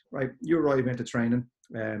 right? You arrive into training.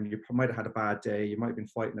 You might have had a bad day. You might have been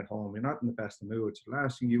fighting at home. You're not in the best of moods. The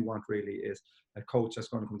last thing you want really is a coach that's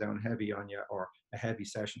going to come down heavy on you or a heavy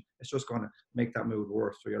session. It's just going to make that mood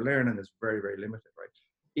worse. So your learning is very, very limited, right?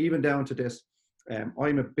 Even down to this,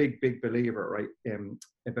 I'm a big believer, right,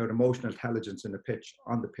 about emotional intelligence on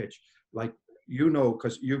the pitch. Like,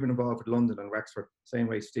 because you've been involved with London and Wexford, same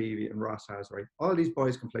way Stevie and Ross has, right? All these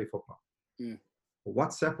boys can play football. Mm. But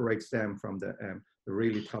what separates them from the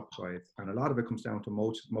really top guys? And a lot of it comes down to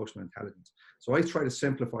emotional intelligence. So I try to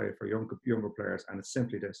simplify it for younger players, and it's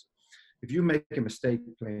simply this. If you make a mistake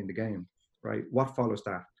playing the game, right, what follows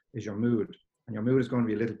that is your mood. And your mood is going to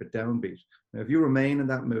be a little bit downbeat. Now, if you remain in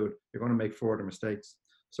that mood, you're going to make further mistakes.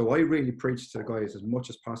 So I really preach to the guys as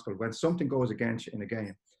much as possible. When something goes against you in a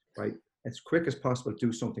game, right, as quick as possible,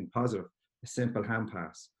 do something positive. A simple hand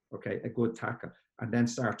pass, okay, a good tackle. And then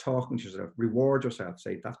start talking to yourself. Reward yourself.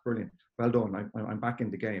 Say, that's brilliant. Well done. I'm back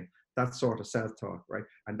in the game. That sort of self-talk, right?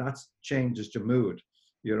 And that changes your mood,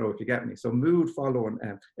 if you get me. So mood following,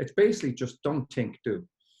 it's basically just don't think, do.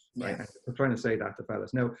 Right. Yes. We're trying to say that to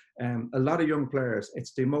fellas. Now, a lot of young players,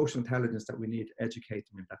 it's the emotional intelligence that we need to educate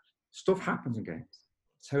them in. That stuff happens in games.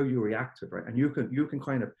 It's how you react to it, right? And you can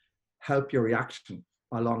kind of help your reaction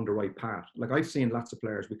along the right path. Like, I've seen lots of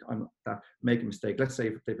players that make a mistake. Let's say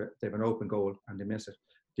if they've an open goal and they miss it.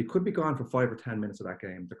 They could be gone for 5 or 10 minutes of that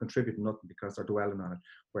game. They're contributing nothing because they're dwelling on it.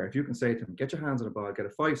 Where if you can say to them, get your hands on the ball, get a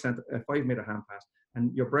 5-meter hand pass,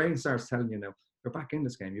 and your brain starts telling you now, you're back in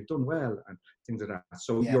this game, you've done well, and things like that.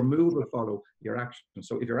 So your mood will follow your action.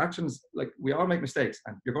 So if your actions, like, we all make mistakes,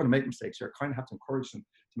 and you're going to make mistakes, you kind of have to encourage them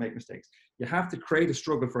to make mistakes. You have to create a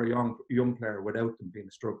struggle for a young player without them being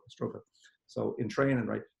a struggle. So in training,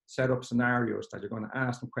 right, set up scenarios that you're going to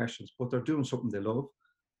ask them questions, but they're doing something they love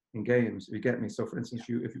in games, if you get me. So for instance,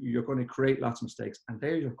 if you're going to create lots of mistakes, and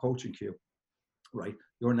there's your coaching cue, right?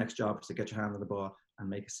 Your next job is to get your hand on the ball and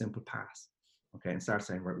make a simple pass. Okay, and start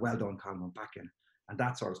saying, right, well done, Colm, I'm back in. And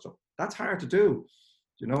that sort of stuff. That's hard to do,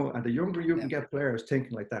 and the younger you can get players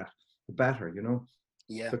thinking like that, the better,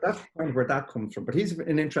 Yeah. So that's kind of where that comes from. But he's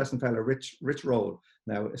an interesting fellow, Rich Roll.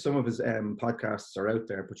 Now, some of his podcasts are out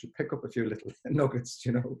there, but you pick up a few little nuggets,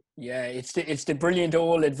 Yeah, it's the brilliant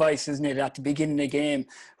old advice, isn't it, at the beginning of the game,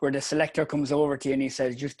 where the selector comes over to you and he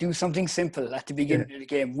says, just do something simple at the beginning of the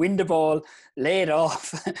game. Win the ball, lay it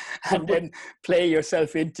off, and then play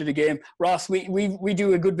yourself into the game. Ross, we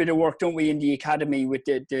do a good bit of work, don't we, in the academy with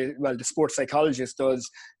the sports psychologist does,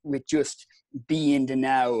 with just be in the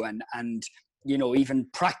now and even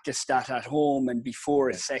practice that at home and before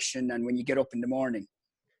a session and when you get up in the morning.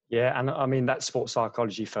 Yeah, and I mean, that's sports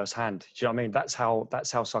psychology firsthand. Do you know what I mean? That's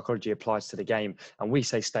how psychology applies to the game. And we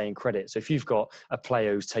say stay in credit. So if you've got a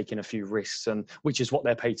player who's taking a few risks, and which is what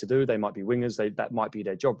they're paid to do, they might be wingers, that might be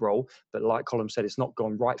their job role. But like Colm said, it's not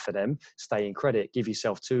gone right for them. Stay in credit. Give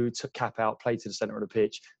yourself to cap out, play to the centre of the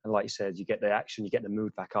pitch. And like you said, you get the action, you get the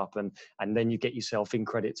mood back up, and then you get yourself in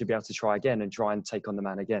credit to be able to try again and try and take on the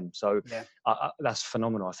man again. So that's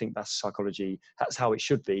phenomenal. I think that's psychology. That's how it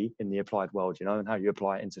should be in the applied world, and how you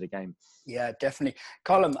apply it into the game. Yeah, definitely.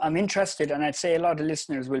 Colm, I'm interested, and I'd say a lot of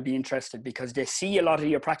listeners will be interested because they see a lot of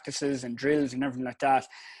your practices and drills and everything like that.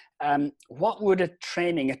 what would a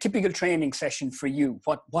typical training session for you,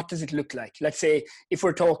 what does it look like? Let's say if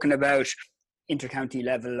we're talking about intercounty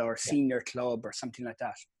level or senior club or something like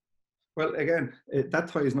that. Well, again, that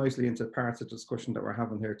ties nicely into parts of the discussion that we're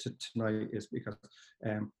having here tonight, is because,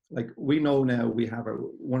 like, we know now we have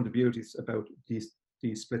one of the beauties about these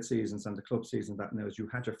split seasons and the club season that now is you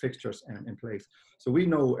had your fixtures in place. So we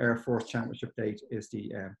know our first championship date is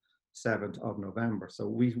the 7th of November. So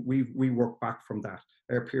we work back from that.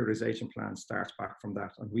 Our periodization plan starts back from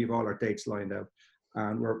that, and we've all our dates lined out.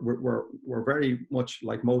 And we're very much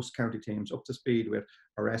like most county teams, up to speed with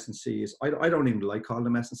our S&Cs. I don't even like calling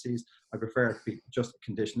them S&Cs. I prefer it to be just a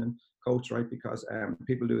conditioning coach, right? Because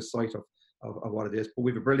people lose sight of what it is. But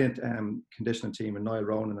we have a brilliant conditioning team in Niall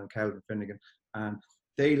Ronan and Calvin Finnegan, and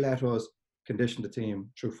they let us condition the team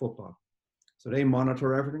through football. So they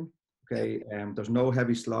monitor everything. Okay, there's no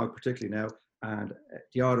heavy slog, particularly now, and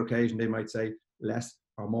the odd occasion they might say less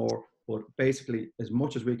or more, but basically as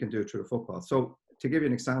much as we can do through the football. So to give you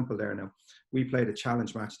an example there now, we played a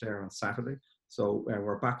challenge match there on Saturday. So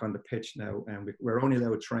we're back on the pitch now, and we're only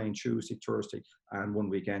allowed to train Tuesday, Thursday, and one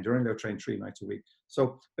weekend. You're only allowed to train 3 nights a week.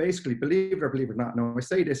 So basically, believe it or not, now I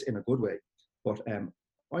say this in a good way, but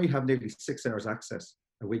I have nearly 6 hours access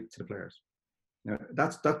a week to the players. Now,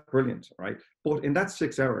 that's brilliant, right? But in that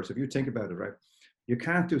 6 hours, if you think about it, right, you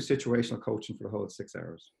can't do situational coaching for the whole 6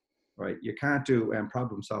 hours, right? You can't do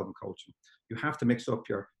problem-solving coaching. You have to mix up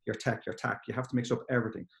your tech, your tack. You have to mix up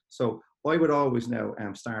everything. So I would always now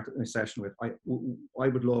start a session with, I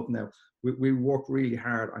would love now, we work really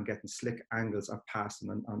hard on getting slick angles of passing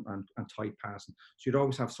and tight passing. So you'd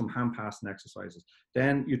always have some hand passing exercises.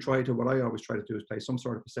 Then you try to, what I always try to do is play some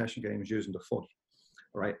sort of possession games using the foot.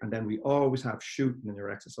 Right, and then we always have shooting in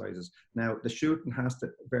your exercises. Now, the shooting has to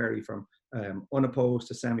vary from unopposed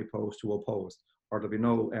to semi-opposed to opposed, or there'll be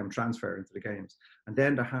no transfer into the games. And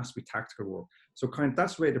then there has to be tactical work. So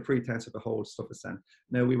that's where the pretense of the whole stuff is sent.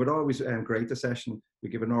 Now, we would always grade the session. We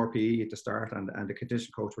give an RPE at the start, and the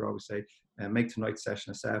condition coach would always say, make tonight's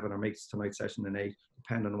session a 7 or make tonight's session an 8,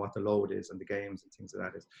 depending on what the load is and the games and things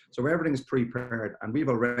like that is. So everything is prepared, and we've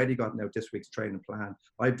already gotten out this week's training plan.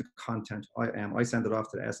 I have the content. I send it off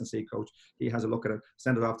to the S&C coach. He has a look at it,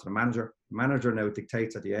 send it off to the manager. The manager now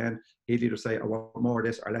dictates at the end. He'll either say, I want more of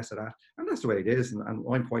this or less of that. And that's the way it is, and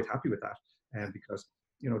I'm quite happy with that. Because,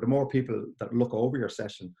 the more people that look over your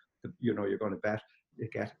session, you're going to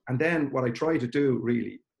get. And then what I try to do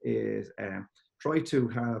really is try to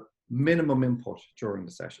have minimum input during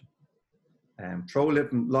the session. Throw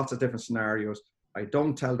lots of different scenarios. I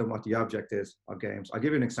don't tell them what the object is of games. I'll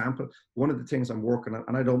give you an example. One of the things I'm working on,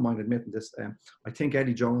 and I don't mind admitting this, I think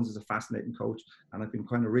Eddie Jones is a fascinating coach, and I've been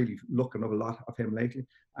kind of really looking up a lot of him lately.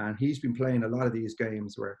 And he's been playing a lot of these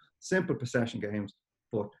games where simple possession games,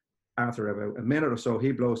 but after about a minute or so,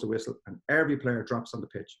 he blows the whistle and every player drops on the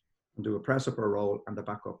pitch and do a press up or a roll and the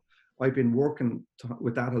back up. I've been working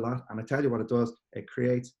with that a lot, and I tell you what it does, it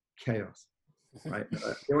creates chaos. Right?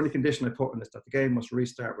 The only condition I put in is that the game must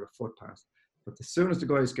restart with a foot pass. But as soon as the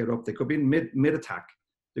guys get up, they could be in mid-attack,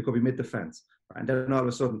 they could be mid-defense, and then all of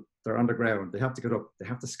a sudden they're on the ground. They have to get up, they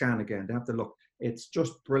have to scan again, they have to look. It's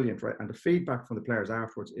just brilliant, right? And the feedback from the players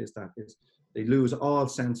afterwards is that they lose all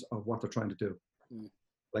sense of what they're trying to do.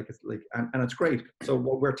 And it's great. So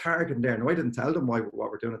what we're targeting there, now I didn't tell them what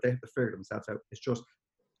we're doing, they have to figure themselves out. It's just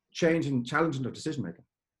challenging their decision making,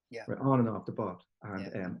 right, on and off the ball.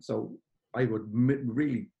 And so I would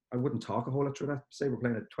I wouldn't talk a whole lot through that. Say we're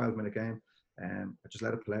playing a 12-minute game, I just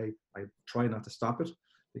let it play. I try not to stop it,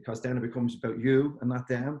 because then it becomes about you and not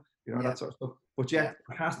them, that sort of stuff. But there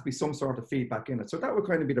has to be some sort of feedback in it. So that would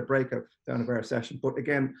kind of be the breakout down of our session. But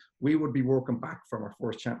again, we would be working back from our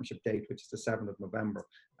first championship date, which is the 7th of November.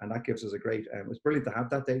 And that gives us a great, it's brilliant to have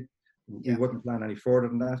that date. We wouldn't plan any further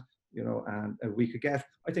than that, and we could get,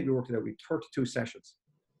 I think we worked it out, 32 sessions.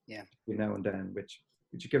 Between now and then, which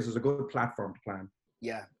gives us a good platform to plan.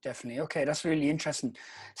 Yeah, definitely. Okay, that's really interesting.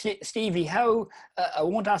 Stevie, how, I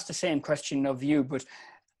won't ask the same question of you, but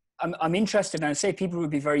I'm interested, and I say people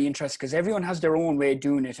would be very interested because everyone has their own way of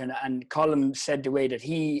doing it. And Colm said the way that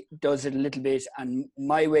he does it a little bit, and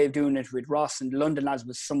my way of doing it with Ross and London lads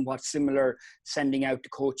was somewhat similar, sending out the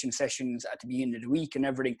coaching sessions at the beginning of the week and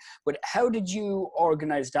everything. But how did you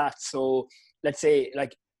organise that? So let's say,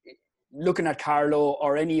 like, looking at Carlow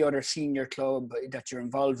or any other senior club that you're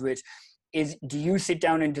involved with, do you sit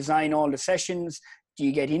down and design all the sessions? Do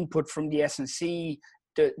you get input from the S&C?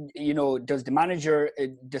 Does the manager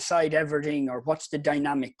decide everything, or what's the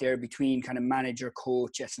dynamic there between kind of manager,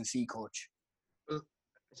 coach, S&C coach? Well,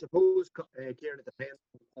 I suppose, Kieran, it depends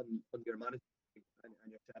on your management and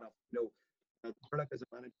your setup. Burlock as a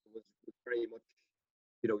manager was very much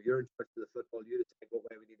you're in charge of the football, you decide what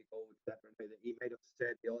way we need to go, etc. He might have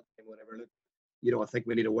said the odd time, whatever, look, I think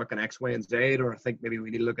we need to work on X, Y, and Z, or I think maybe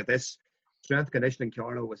we need to look at this. Strength conditioning,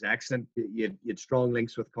 Carlo was excellent. You had strong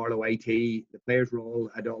links with Carlo IT. The players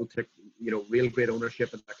had all took, real great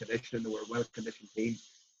ownership in their conditioning. They were a well-conditioned team,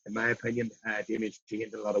 in my opinion. Damien Sheehan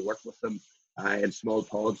did a lot of work with them in small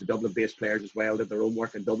pods. The Dublin-based players as well did their own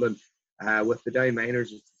work in Dublin. With the Down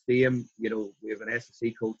Minors, it's the same. We have an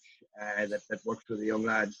S&C coach that works with the young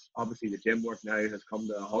lads. Obviously, the gym work now has come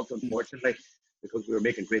to a halt, unfortunately, because we were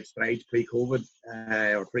making great strides pre-COVID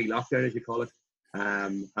or pre-lockdown, as you call it.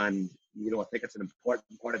 And I think it's an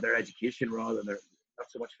important part of their education, rather than not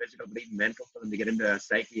so much physical but even mental, for them to get into a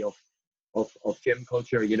psyche of gym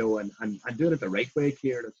culture, and doing it the right way,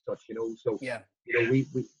 Kieran, and such, So we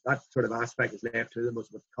that sort of aspect is left to them, as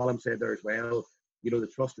what Colm said there as well. The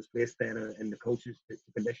trust is placed then in the coaches to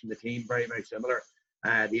condition the team, very, very similar.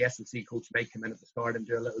 The S&C coach might come in at the start and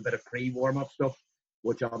do a little bit of pre-warm-up stuff,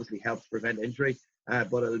 which obviously helps prevent injury.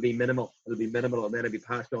 But it'll be minimal. And then it'll be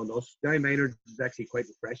passed on to us. Down Minors is actually quite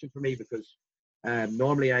refreshing for me, because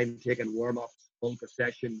normally I'm taking warm-ups, bulk of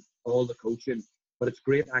session, all the coaching. But it's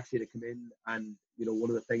great actually to come in and, one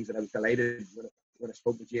of the things that I was delighted when I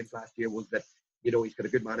spoke to James last year was that, he's got a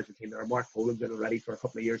good management team there. Mark Poland's been already for a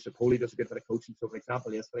couple of years, so Poley does a good bit of coaching. So, for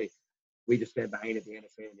example, yesterday, we just stayed behind at the end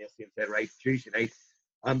of training yesterday and said, right, Tuesday night,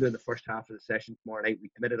 I'm doing the first half of the session tomorrow night. We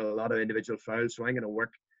committed a lot of individual fouls, so I'm going to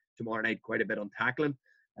work tomorrow night quite a bit on tackling,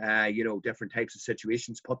 different types of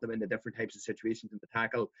situations, put them into different types of situations in the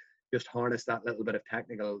tackle, just harness that little bit of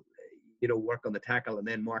technical, work on the tackle. And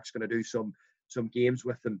then Mark's going to do some games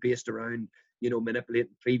with them based around,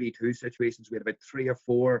 manipulating 3v2 situations. We had about 3 or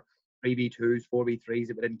 4 3v2s, 4v3s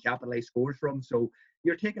that we didn't capitalise scores from. So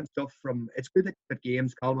you're taking stuff from, it's good that you have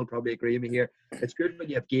games. Colm will probably agree with me here. It's good when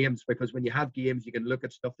you have games, because when you have games, you can look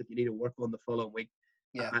at stuff that you need to work on the following week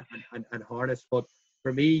and harness. But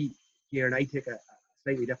for me, Kieran, I take a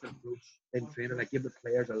slightly different approach in training. I give the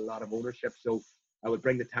players a lot of ownership. So I would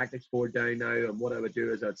bring the tactics board down now, and what I would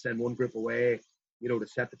do is I'd send one group away, to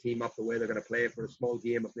set the team up the way they're going to play for a small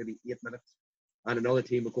game of maybe 8 minutes. And another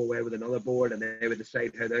team would go away with another board, and they would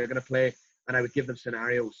decide how they're going to play. And I would give them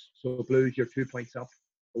scenarios. So Blues, you're 2 points up.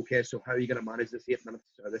 Okay, so how are you going to manage this 8 minutes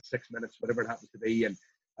or this 6 minutes, whatever it happens to be? And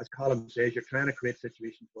as Colm says, you're trying to create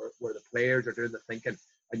situations where the players are doing the thinking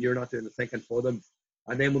and you're not doing the thinking for them.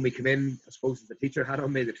 And then when we come in, I suppose the teacher had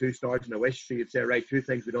on me the 2 stars and a wish. So you'd say, right, 2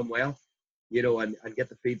 things we've done well, and get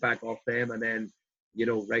the feedback off them. And then,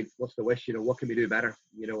 right, what's the wish? What can we do better?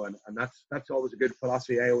 And that's always a good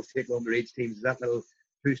philosophy I always take with underage teams, is that little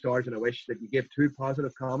 2 stars and a wish, that you give 2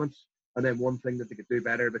 positive comments and then 1 thing that they could do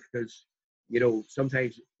better. Because,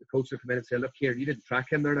 sometimes the coach will come in and say, look here, you didn't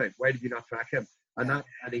track him there now. Why did you not track him? And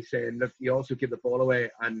he's saying, look, you also give the ball away.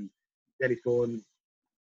 And then he's going,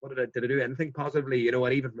 what did I do anything positively?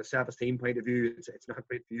 And even from a self-esteem point of view, it's not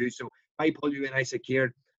great for you. So I pull you in, I say,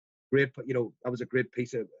 Kieran, great, that was a great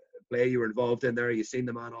piece of play you were involved in there. You seen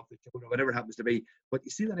the man off the shoulder, whatever it happens to be. But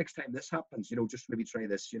you see, the next time this happens, just maybe try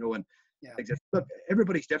this, and look,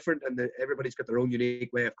 everybody's different, and everybody's got their own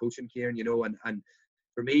unique way of coaching, Kieran, and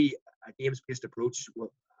for me, a games-based approach.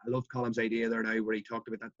 Well, I loved Colm's idea there now, where he talked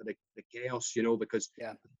about that the chaos, because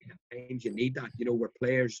sometimes you need that, where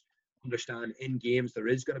players understand in games there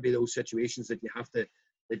is going to be those situations that you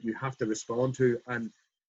have to respond to. And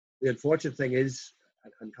the unfortunate thing is,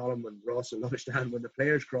 and Colm and Ross will understand, when the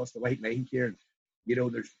players cross the white line, Kieran,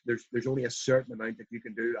 there's only a certain amount that you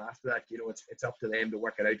can do after that. It's up to them to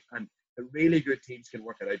work it out, and the really good teams can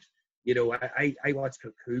work it out. I watch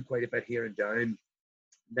Kilcoo quite a bit here in Down.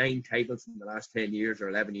 9 titles in the last 10 years or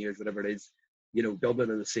 11 years, whatever it is. Dublin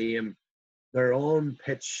are the same. Their on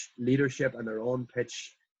pitch leadership and their on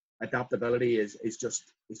pitch adaptability is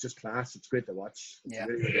just class. It's great to watch. It's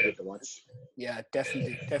really, really great to watch. Yeah,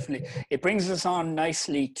 definitely. It brings us on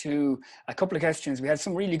nicely to a couple of questions. We had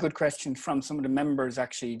some really good questions from some of the members.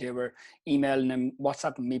 Actually, they were emailing and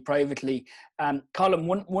WhatsApping me privately. Colm,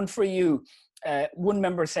 one for you. One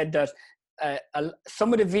member said that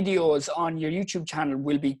some of the videos on your YouTube channel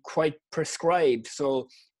will be quite prescribed. So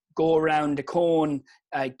go around the cone,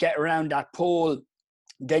 get around that pole,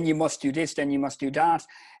 then you must do this, then you must do that.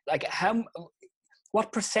 Like,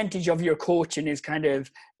 what percentage of your coaching is kind of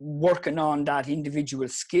working on that individual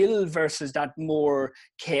skill versus that more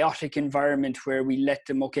chaotic environment where we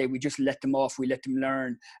just let them off, we let them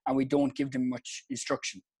learn, and we don't give them much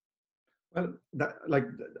instruction? Well,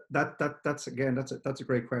 that's a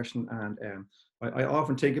great question, and I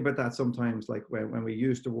often think about that sometimes. Like when we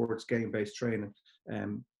use the words game-based training,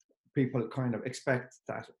 people kind of expect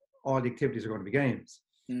that all the activities are going to be games.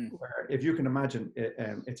 Where if you can imagine,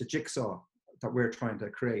 it's a jigsaw that we're trying to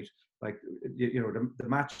create. Like, you know, the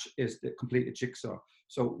match is the complete jigsaw.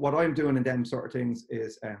 So what I'm doing in them sort of things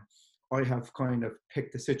is I have kind of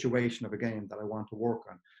picked the situation of a game that I want to work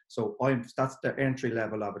on. So that's the entry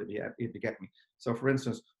level of it, if you get me. So for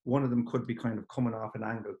instance, one of them could be kind of coming off an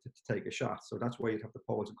angle to take a shot. So that's why you'd have the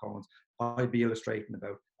poles and cones. I'd be illustrating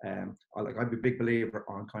about, I'd be a big believer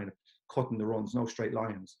on kind of cutting the runs, no straight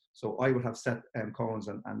lines. So I would have set cones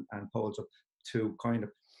and poles up to kind of,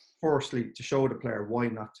 firstly, to show the player why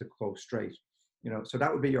not to go straight. You know, so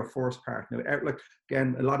that would be your first part. Now, like,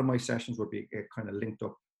 again, a lot of my sessions would be kind of linked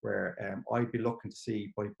up, where I'd be looking to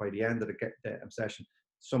see by the end of the session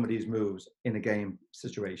some of these moves in a game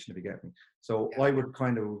situation, if you get me. So I would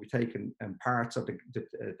kind of be taking parts of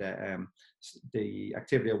the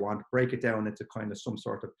activity I want, break it down into kind of some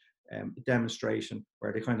sort of demonstration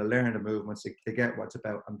where they kind of learn the movements, they get what it's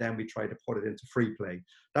about, and then we try to put it into free play.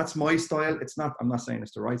 That's my style. It's not, I'm not saying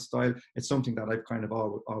it's the right style. It's something that I've kind of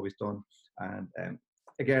always done. And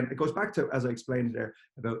again, it goes back to, as I explained there,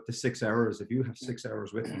 about the 6 hours. If you have 6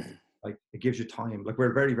 hours with me, like, it gives you time. Like,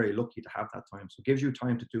 we're very, very lucky to have that time. So it gives you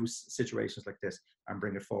time to do situations like this and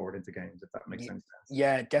bring it forward into games, if that makes sense.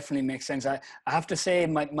 Yeah, it definitely makes sense. I have to say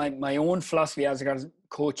my own philosophy as regards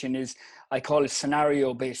coaching is, I call it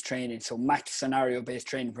scenario-based training. So match scenario-based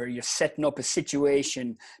training, where you're setting up a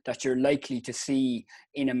situation that you're likely to see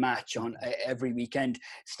in a match on every weekend.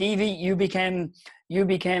 Stevie, you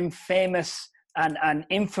became famous and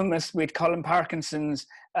infamous with Colin Parkinson's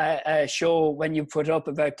show when you put up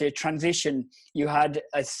about the transition. You had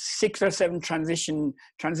 6 or 7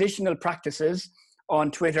 transitional practices on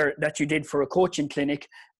Twitter that you did for a coaching clinic,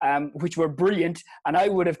 which were brilliant. And I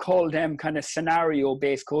would have called them kind of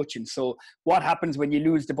scenario-based coaching. So what happens when you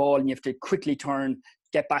lose the ball and you have to quickly turn,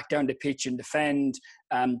 get back down the pitch and defend?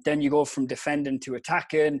 Then you go from defending to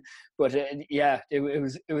attacking. But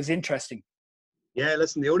it was interesting. Yeah,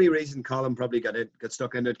 listen, the only reason Colm probably got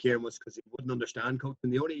stuck in it, Kieran, was because he wouldn't understand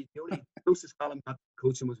coaching. The only closest Colm got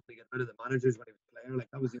coaching was when he got rid of the managers when he was playing.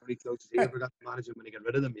 Like, that was the only closest he ever got to managing, when he got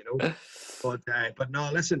rid of them, you know. But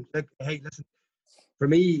no, listen, listen. For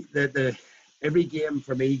me, the every game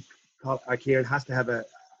for me, Kieran, has to have a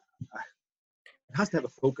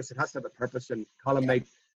focus. It has to have a purpose. And Colm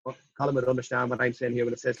would understand what I'm saying here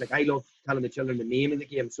when it says, like, I love telling the children the name of the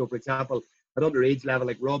game. So, for example, at underage level,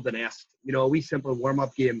 like Rob the Nest, you know, a wee simple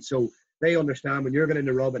warm-up game. So they understand when you're going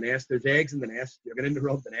into Rob the Nest, there's eggs in the nest. You're going into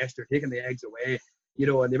Rob the Nest, you're taking the eggs away, you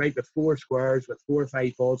know, and they might be 4 squares with 4 or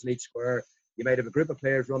 5 balls in each square. You might have a group of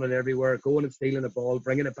players running everywhere, going and stealing a ball,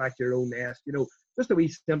 bringing it back to your own nest. You know, just a wee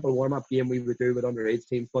simple warm-up game we would do with underage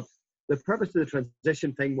teams. But the purpose of the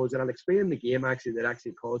transition thing was, and I'll explain the game actually that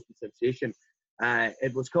actually caused the sensation.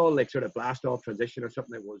 It was called, like, sort of blast-off transition or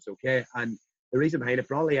something. It was okay. And the reason behind it,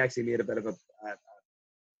 Brawley actually made a bit of a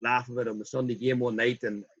laugh of it on the Sunday game one night.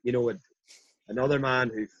 And, you know, another man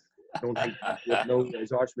who I don't think would know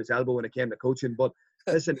his arch from his elbow when it came to coaching. But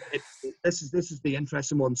listen, this is the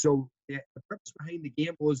interesting one. So the purpose behind the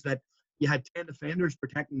game was that you had 10 defenders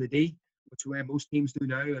protecting the D, which way most teams do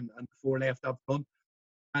now, and 4 left up front.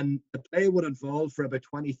 And the play would involve for about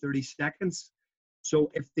 20, 30 seconds. So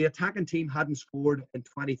if the attacking team hadn't scored in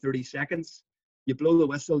 20, 30 seconds, you blow the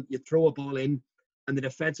whistle, you throw a ball in, and the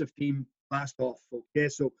defensive team blast off. Okay,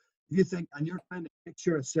 so if you think, and you're trying to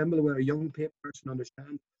picture a symbol where a young person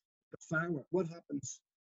understands the firework.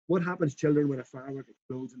 What happens, children, when a firework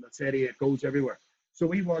explodes in that city? It goes everywhere. So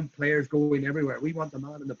we want players going everywhere. We want the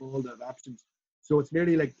man in the ball to have options. So it's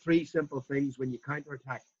nearly like 3 simple things when you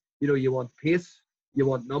counter-attack. You know, you want pace, you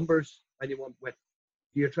want numbers, and you want width.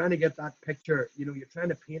 You're trying to get that picture, you know, you're trying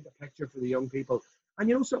to paint a picture for the young people. And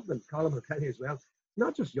you know something, Colm will tell you as well,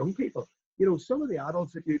 not just young people. You know, some of the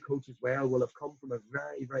adults that you coach as well will have come from a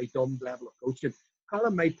very, very dumb level of coaching.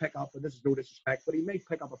 Colm might pick up, and this is no disrespect, but he might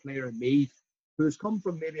pick up a player in Meath who has come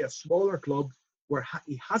from maybe a smaller club where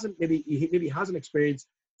he hasn't experienced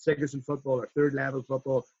Sigerson football or 3rd level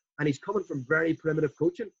football, and he's coming from very primitive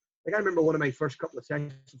coaching. Like, I remember one of my first couple of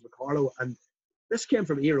sessions with Carlo, and this came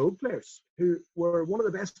from Ear Road players who were one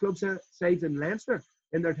of the best club sides in Leinster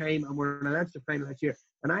in their time, and were in a Leinster final last year.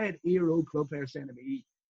 And I had Ear Road club players saying to me,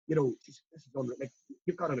 you know, this is like,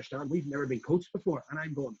 you've got to understand, we've never been coached before. And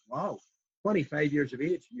I'm going, wow, 25 years of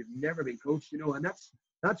age, you've never been coached, you know, and that's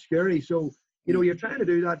scary. So, you know, you're trying to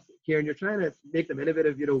do that, Kieran. You're trying to make them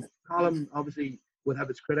innovative. You know, Colm obviously would have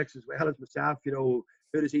his critics as well as myself. You know,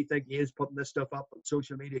 who does he think he is putting this stuff up on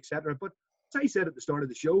social media, etc. But as I said at the start of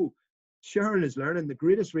the show, sharing is learning. The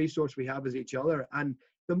greatest resource we have is each other. And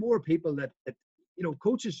the more people that you know,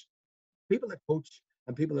 coaches, people that coach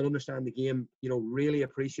and people that understand the game, you know, really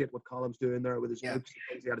appreciate what Colm's doing there with his books and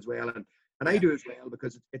things like that as well. And I do as well,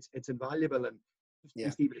 because it's invaluable, and just Yeah.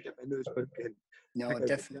 Steve to dip into this, but No, pick a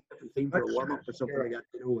definitely. different theme for a warm up or something like that,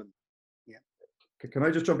 you know. And Can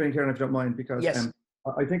I just jump in, Kieran, if you don't mind? Because Yes.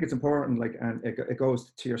 I think it's important, like, and it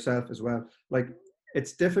goes to yourself as well. Like,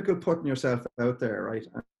 it's difficult putting yourself out there, right?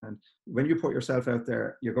 And when you put yourself out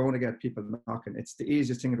there, you're going to get people knocking. It's the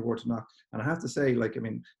easiest thing in the world to knock. And I have to say, like, I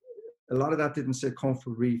mean, a lot of that didn't sit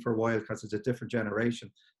comfortably for a while because it's a different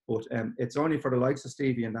generation. But it's only for the likes of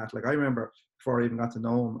Stevie and that. Like, I remember before I even got to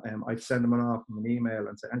know him, I'd send him an email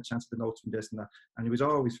and say, any chance of the notes from this and that. And he was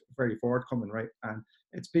always very forthcoming, right? And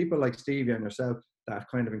it's people like Stevie and yourself that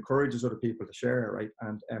kind of encourages other people to share, right?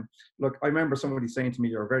 And look, I remember somebody saying to me,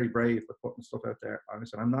 "You're very brave with putting stuff out there." And I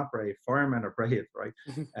said, "I'm not brave. Firemen are brave, right?"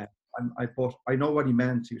 But I know what he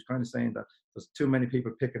meant. He was kind of saying that there's too many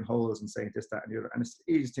people picking holes and saying this, that, and the other. And it's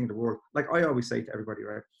the easiest thing in the world. Like I always say to everybody,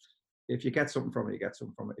 right? If you get something from it, you get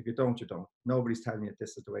something from it. If you don't, you don't. Nobody's telling you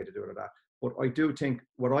this is the way to do it or that. But I do think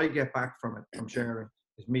what I get back from it, from sharing,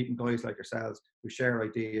 is meeting guys like yourselves who share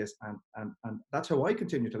ideas, and that's how I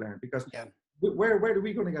continue to learn. Because where are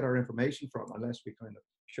we going to get our information from unless we kind of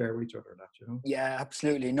share with each other that, you know? Yeah,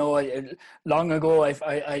 absolutely. No, long ago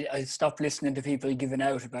I stopped listening to people giving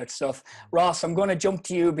out about stuff. Ross, I'm going to jump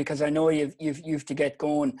to you because I know you've to get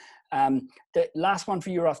going. The last one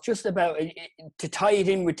for you, Ross, just about to tie it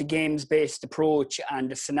in with the games-based approach and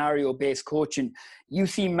the scenario-based coaching. You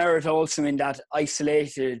see merit also in that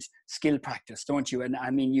isolated skill practice, don't you? And I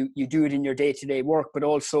mean, you do it in your day-to-day work, but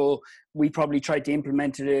also we probably tried to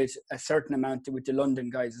implement it a certain amount with the London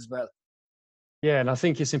guys as well. Yeah, and I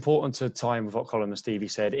think it's important to tie in with what Colm and Stevie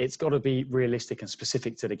said. It's got to be realistic and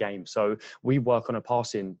specific to the game. So we work on a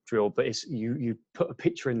passing drill, but it's you put a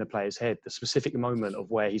picture in the player's head, the specific moment of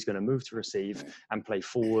where he's going to move to receive and play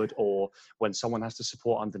forward, or when someone has to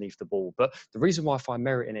support underneath the ball. But the reason why I find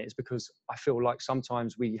merit in it is because I feel like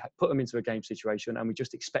sometimes we put them into a game situation and we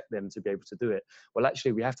just expect them to be able to do it. Well,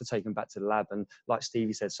 actually, we have to take them back to the lab. And like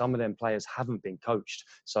Stevie said, some of them players haven't been coached.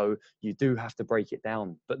 So you do have to break it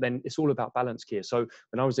down. But then it's all about balance here. So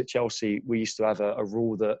when I was at Chelsea, we used to have a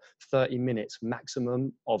rule that 30 minutes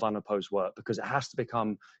maximum of unopposed work, because it has to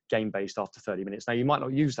become game-based after 30 minutes. Now, you might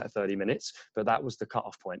not use that 30 minutes, but that was the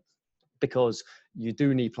cut-off point, because you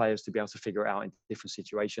do need players to be able to figure it out in different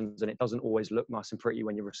situations. And it doesn't always look nice and pretty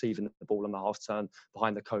when you're receiving the ball on the half turn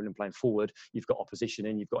behind the cone and playing forward. You've got opposition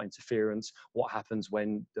in, you've got interference. What happens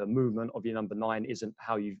when the movement of your number 9 isn't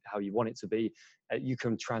how you want it to be? You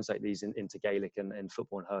can translate these into Gaelic and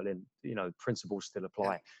football and hurling, you know, principles still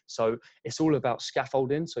apply. So it's all about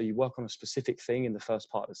scaffolding. So you work on a specific thing in the first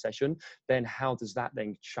part of the session. Then how does that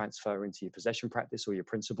then transfer into your possession practice or your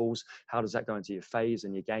principles? How does that go into your phase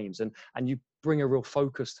and your games? And you bring a real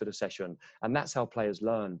focus to the session. And that's how players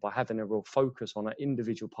learn, by having a real focus on an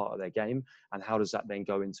individual part of their game. And how does that then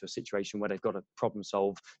go into a situation where they've got to problem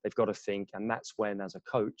solve, they've got to think. And that's when, as a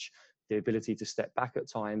coach, the ability to step back at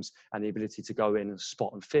times and the ability to go in and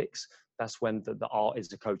spot and fix, that's when the art is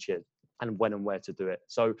the coach here, and when and where to do it.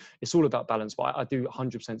 So it's all about balance, but I do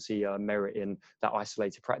 100% see merit in that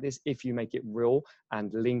isolated practice if you make it real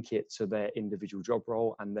and link it to their individual job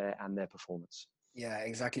role and their performance. Yeah,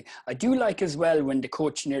 exactly. I do like as well when the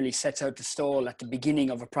coach nearly sets out the stall at the beginning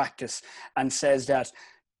of a practice and says that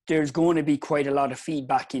there's going to be quite a lot of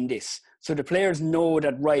feedback in this. So the players know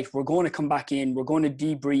that, right, we're going to come back in, we're going to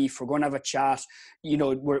debrief, we're going to have a chat, you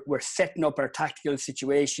know, we're setting up our tactical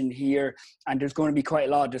situation here, and there's going to be quite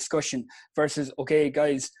a lot of discussion versus, okay,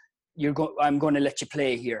 guys, I'm going to let you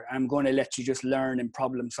play here. I'm going to let you just learn and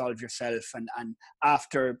problem solve yourself. And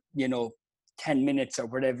after, you know, 10 minutes or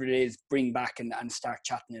whatever it is, bring back and start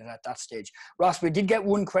chatting it at that stage. Ross, we did get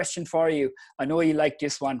one question for you. I know you like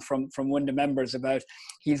this one from one of the members about,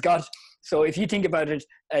 so if you think about it,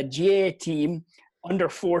 a GA team, under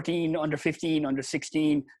 14, under 15, under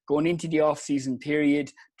 16, going into the off-season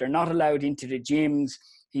period, they're not allowed into the gyms.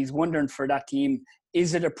 He's wondering for that team,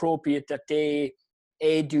 is it appropriate that they,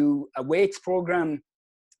 A, do a weights program,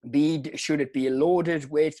 B, should it be a loaded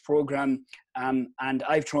weights program? And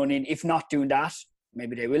I've thrown in, if not doing that,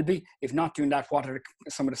 maybe they will be. If not doing that, what are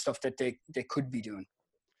some of the stuff that they could be doing?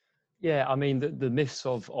 Yeah, I mean, the myths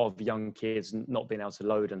of young kids not being able to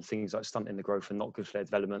load and things like stunting the growth and not good for their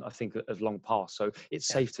development, I think have long passed. So it's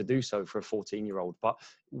safe to do so for a 14-year-old. But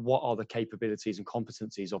what are the capabilities and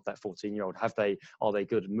competencies of that 14-year-old? Are they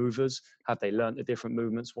good movers? Have they learned the different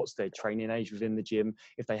movements? What's their training age within the gym?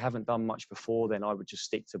 If they haven't done much before, then I would just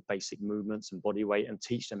stick to basic movements and body weight and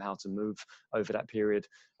teach them how to move over that period.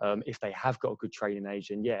 If they have got a good training age,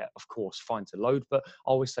 and yeah, of course, fine to load. But I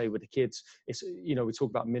always say with the kids, it's, we talk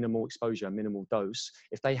about minimal exposure, minimal dose.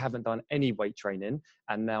 If they haven't done any weight training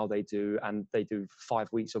and now they do 5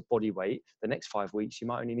 weeks of body weight, the next 5 weeks, you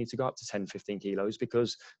might only need to go up to 10, 15 kilos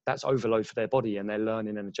because that's overload for their body and they're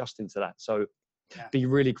learning and adjusting to that. So be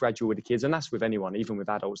really gradual with the kids, and that's with anyone, even with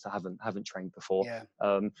adults that haven't trained before.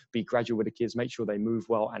 Be gradual with the kids, make sure they move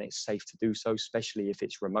well and it's safe to do so, especially if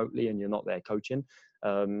it's remotely and you're not there coaching.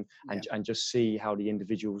 And just see how the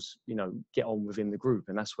individuals get on within the group,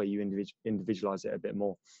 and that's where you individualize it a bit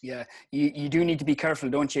more. You do need to be careful,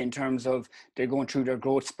 don't you, in terms of they're going through their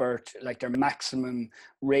growth spurt, like their maximum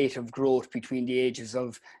rate of growth between the ages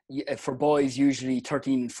of, for boys usually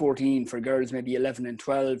 13 and 14, for girls maybe 11 and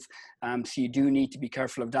 12. So you do need to be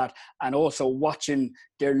careful of that, and also watching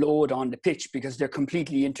their load on the pitch, because they're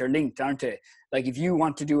completely interlinked, aren't they? Like if you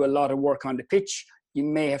want to do a lot of work on the pitch, you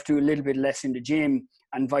may have to do a little bit less in the gym,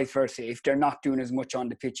 and vice versa. If they're not doing as much on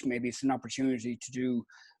the pitch, maybe it's an opportunity to do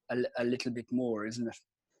a little bit more, isn't it?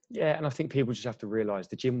 Yeah, and I think people just have to realise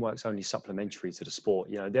the gym work's only supplementary to the sport.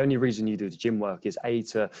 The only reason you do the gym work is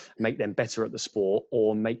to make them better at the sport,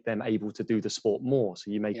 or make them able to do the sport more.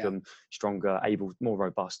 So you make them stronger, able, more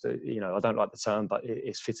robust. I don't like the term, but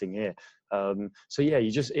it's fitting here.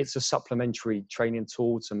 It's a supplementary training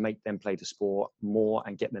tool to make them play the sport more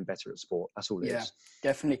and get them better at sport. That's all it is. Yeah,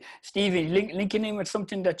 definitely. Stevie, linking in with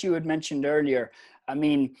something that you had mentioned earlier. I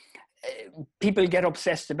mean, people get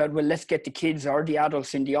obsessed about, well, let's get the kids or the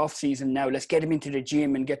adults in the off season now. Let's get them into the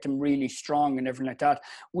gym and get them really strong and everything like that.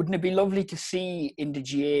 Wouldn't it be lovely to see in the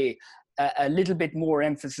GA a little bit more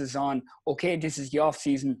emphasis on, okay, this is the off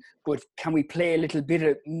season, but can we play a little bit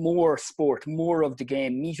of more sport, more of the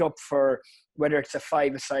game, meet up for whether it's a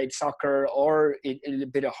five-a-side soccer or a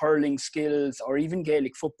bit of hurling skills or even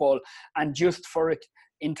Gaelic football, and just for it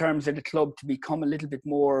in terms of the club to become a little bit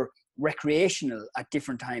more recreational at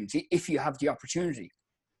different times, if you have the opportunity.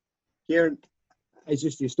 Kieran,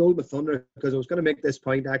 you stole my thunder, because I was going to make this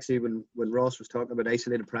point actually when Ross was talking about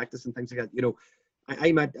isolated practice and things like that.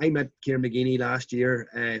 I met Kieran McGeeney last year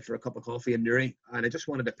for a cup of coffee in Newry, and I just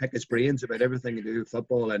wanted to pick his brains about everything to do with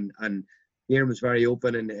football, and Kieran was very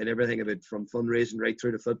open and everything of it, from fundraising right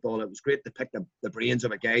through to football. It was great to pick the brains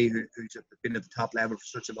of a guy who's been at the top level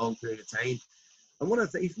for such a long period of time. And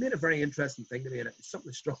he's made a very interesting thing to me, and it's something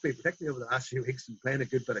that struck me, particularly over the last few weeks, and playing a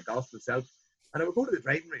good bit of golf myself. And I would go to the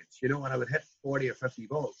driving range, and I would hit 40 or 50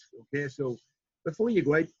 balls. Okay, so before you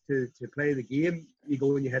go out to play the game, you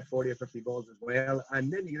go and you hit 40 or 50 balls as well.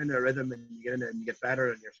 And then you get into a rhythm, and you get in it, and you get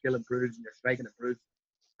better, and your skill improves, and your striking improves.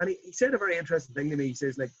 And he said a very interesting thing to me. He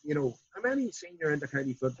says, how many senior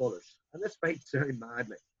inter-county footballers, and this might sound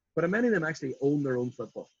madly, but how many of them actually own their own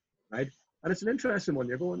football, right? And it's an interesting one.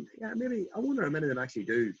 You're going, yeah, maybe, I wonder how many of them actually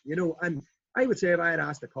do, and I would say, if I had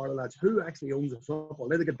asked the Carlow lads who actually owns a football,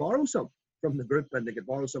 now they could borrow some from the group and they could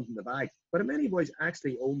borrow some from the bag, but how many boys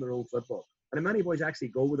actually own their own football? And how many boys actually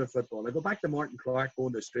go with their football? And I go back to Martin Clark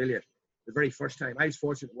going to Australia the very first time. I was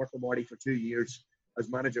fortunate to work with Marty for 2 years as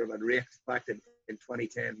manager of Enrique back in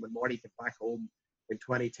 2010, when Marty came back home in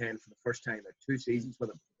 2010 for the first time. I had 2 seasons with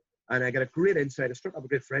him. And I got a great insight. I struck up a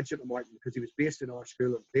good friendship with Martin, because he was based in our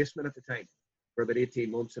school in placement at the time for about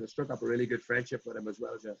 18 months. And I struck up a really good friendship with him, as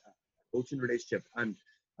well as a coaching relationship, and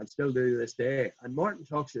still do to this day. And Martin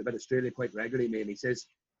talks about Australia quite regularly, and he says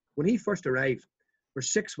when he first arrived, for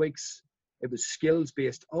 6 weeks, it was skills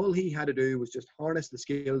based. All he had to do was just harness the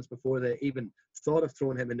skills before they even thought of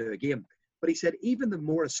throwing him into a game. But he said even the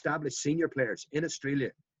more established senior players in Australia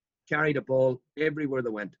carried a ball everywhere they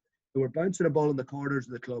went. They were bouncing a ball in the corners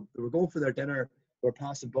of the club. They were going for their dinner. They were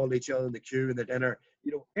passing ball to each other in the queue in the dinner.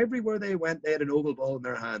 Everywhere they went, they had an oval ball in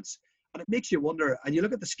their hands. And it makes you wonder, and you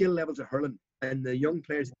look at the skill levels of hurling and the young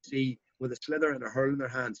players you see with a slither and a hurl in their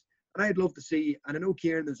hands. And I'd love to see, and I know,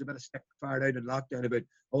 Kieran, there's a bit of stick fired out in lockdown about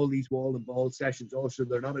all these wall and ball sessions. Also,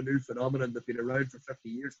 they're not a new phenomenon. They've been around for 50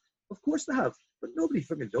 years. Of course they have, but nobody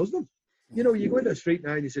fucking does them. You go into the street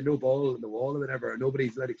now and you say no ball in the wall or whatever, or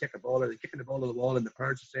nobody's allowed to kick a ball, or they're kicking the ball to the wall, and the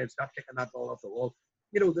parents are saying stop kicking that ball off the wall.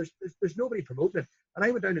 There's nobody promoting it. And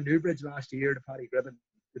I went down to Newbridge last year to Paddy Gribben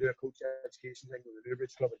to do a coach education thing with the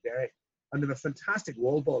Newbridge Club at Derry, and they have a fantastic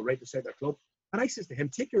wall ball right beside their club. And I says to him,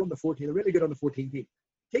 take your under 14, a really good under 14 team,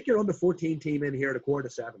 take your under 14 team in here at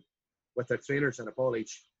 6:45 with their trainers and a ball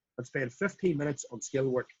each, and spend 15 minutes on skill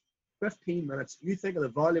work. 15 minutes. You think of the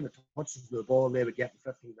volume of touches of the ball they would get in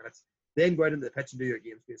 15 minutes. Then go out into the pitch and do your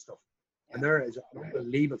games-based stuff. And there is an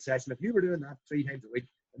unbelievable session. If you were doing that 3 times a week,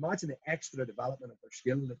 imagine the extra development of their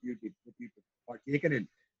skill that you'd be partaking in.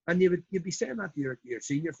 And you'd be saying that to your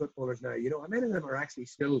senior footballers now. You know, many of them are actually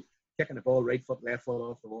still kicking the ball right foot, left foot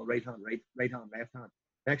off the ball, right hand, left hand.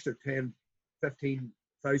 Extra 10,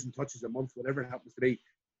 15,000 touches a month, whatever it happens to be.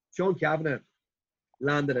 Sean Kavanagh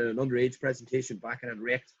landed in an underage presentation back in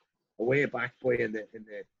Enricht, a way back boy in the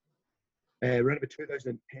around about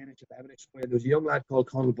 2010-ish, 11-ish. There was a young lad called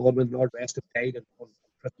Conal Baldwin, Lord rest him, died on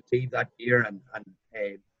Christmas Eve that year, and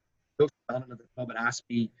Doug Bannon at the club had asked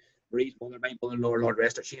me, Marie's mother, my mother-in-law, Lord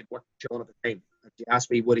rest her, she had worked with Sean at the time, and she asked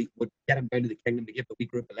me would get him down to the Kingdom to give the wee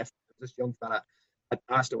group a lift. This young fella had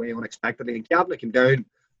passed away unexpectedly, and Kavanagh came down. It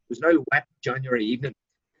was now wet January evening.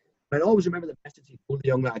 And I always remember the message he told the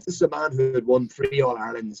young lads. This is a man who had won 3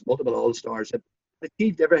 All-Irelands, multiple All-Stars, had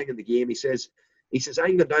achieved everything in the game. He says,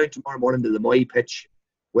 I'm going down tomorrow morning to the Moy pitch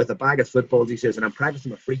with a bag of footballs, he says, and I'm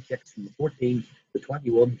practicing my free kicks from the 14 to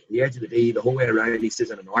 21, the edge of the D, the whole way around, he says,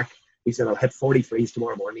 in an arc. He said, I'll hit 40 frees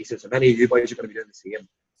tomorrow morning. He says, and many of you boys are going to be doing the same.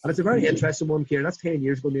 And it's a very interesting one, Kieran. That's 10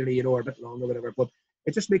 years ago nearly, you know, or a bit longer, whatever. But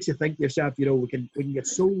it just makes you think to yourself, you know, we can get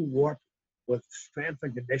so warped with strength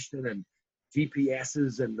and conditioning and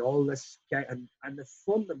GPSs and all this, and the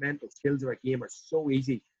fundamental skills of our game are so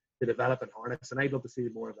easy to develop and harness, and I'd love to see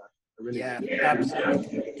more of that. Really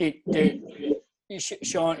absolutely.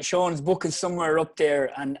 Sean's book is somewhere up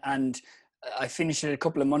there, and I finished it a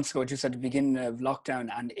couple of months ago, just at the beginning of lockdown,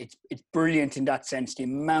 and it's brilliant in that sense. The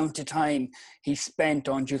amount of time he spent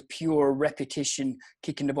on just pure repetition,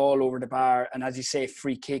 kicking the ball over the bar, and as you say,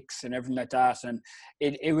 free kicks and everything like that. And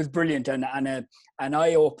it was brilliant and an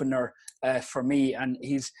eye opener for me. And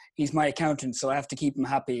he's my accountant, so I have to keep him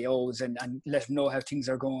happy always and let him know how things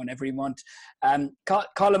are going every month.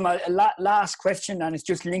 Colm, a last question, and it's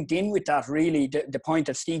just linked in with that really. The point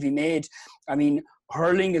that Stevie made. I mean,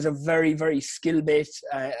 hurling is a very, very skill-based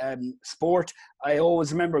sport. I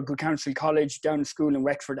always remember Good Counsel College down in school in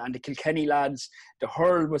Wexford, and the Kilkenny lads, the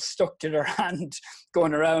hurl was stuck to their hand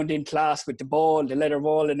going around in class with the ball, the leather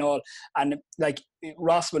ball and all. And like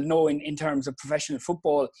Ross will know in terms of professional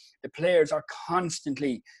football, the players are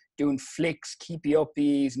constantly doing flicks,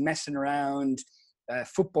 keepy-uppies, messing around,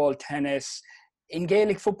 football, tennis. In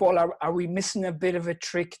Gaelic football, are we missing a bit of a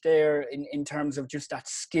trick there in terms of just that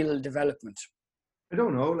skill development? I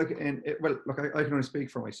don't know. I can only speak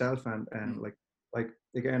for myself, and like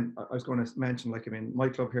again, I was going to mention, my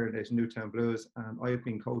club here is Newtown Blues, and I've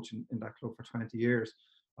been coaching in that club for 20 years.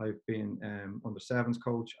 I've been under sevens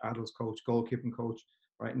coach, adults coach, goalkeeping coach,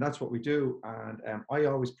 right? And that's what we do. And I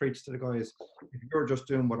always preach to the guys: if you're just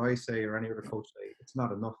doing what I say or any other coach say, it's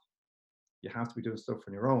not enough. You have to be doing stuff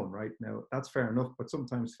on your own, right? Now that's fair enough, but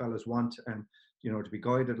sometimes fellas want to be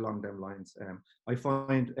guided along them lines. I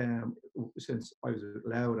find since I was at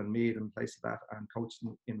Louth and Meath and places like that, and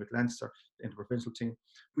coaching in with Leinster in the provincial team,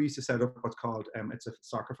 we used to set up what's called it's a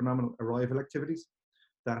soccer phenomenon, arrival activities.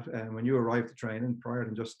 That when you arrived to training, prior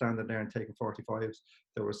to just standing there and taking 45s,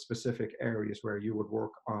 there were specific areas where you would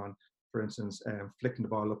work on, for instance, flicking the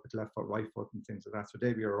ball up with left foot, right foot, and things like that. So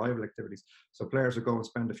they'd be your arrival activities. So players would go and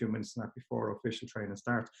spend a few minutes in that before official training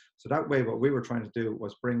starts. So that way, what we were trying to do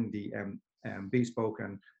was bring the bespoke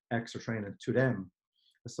and extra training to them,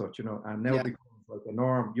 as such, you know. And now it becomes like a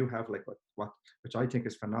norm. You have like what which I think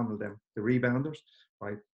is phenomenal. Them the rebounders,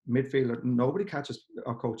 right? Midfielder, nobody catches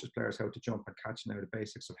or coaches players how to jump and catch now the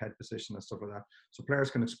basics of head position and stuff like that. So players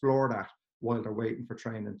can explore that while they're waiting for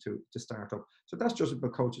training to start up. So that's just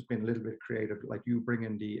about coaches being a little bit creative, like you bring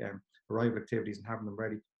in the arrival activities and having them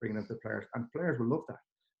ready, bringing them to the players, and players will love that,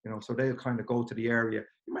 you know. So they'll kind of go to the area.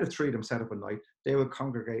 You might have 3 of them set up a night. They will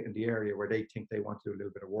congregate in the area where they think they want to do a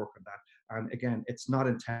little bit of work on that. And again, it's not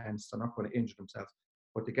intense. They're not going to injure themselves,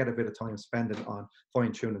 but they get a bit of time spending on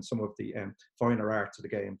fine-tuning some of the finer arts of the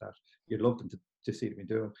game that you'd love them to see them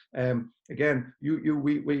doing. Again,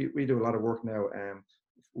 we do a lot of work now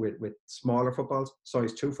with smaller footballs,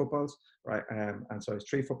 size 2 footballs, right, and size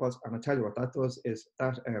 3 footballs. And I tell you what that does is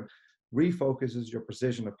that refocuses your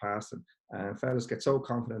precision of passing. Fellas get so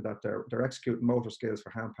confident that they're executing motor skills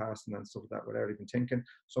for hand passing and stuff like that without even thinking.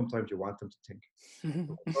 Sometimes you want them to think.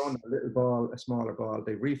 Throwing a little ball, a smaller ball,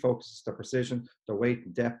 they refocus their precision, their weight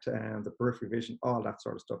and depth, and the periphery vision, all that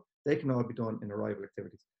sort of stuff. They can all be done in arrival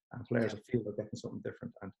activities, and players will feel they're getting something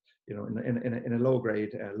different, and you know, in a low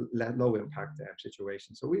grade, low impact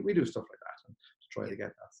situation. So we do stuff like that and to try to get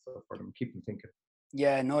that stuff for them and keep them thinking.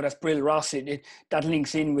 Yeah, no, that's brilliant, Ross. That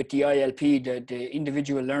links in with the ILP, the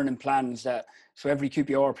individual learning plans. So every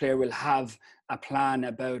QPR player will have a plan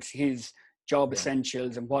about his job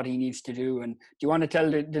essentials and what he needs to do. And do you want to tell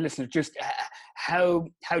the listeners just how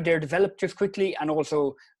they're developed just quickly, and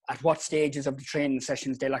also at what stages of the training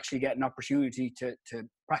sessions they'll actually get an opportunity to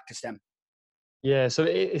practice them? Yeah, so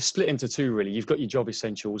it's split into two, really. You've got your job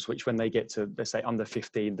essentials, which when they get to, let's say, under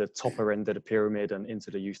 15, the topper end of the pyramid and into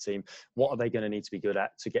the youth team, what are they going to need to be good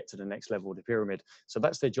at to get to the next level of the pyramid? So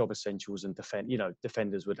that's their job essentials. And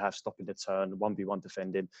defenders would have stopping the turn, 1v1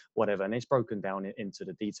 defending, whatever. And it's broken down into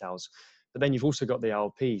the details. But then you've also got the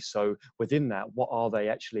RP. So within that, what are they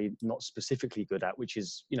actually not specifically good at, which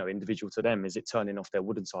is, individual to them? Is it turning off their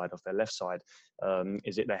wooden side, off their left side?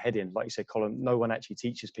 Is it their heading? Like you said, Colm, no one actually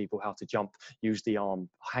teaches people how to jump, use the arm,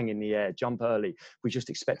 hang in the air, jump early. We just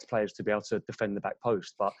expect players to be able to defend the back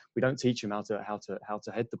post, but we don't teach them how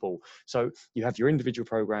to head the ball. So you have your individual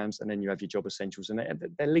programs, and then you have your job essentials, and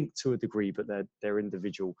they're linked to a degree, but they're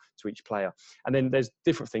individual to each player. And then there's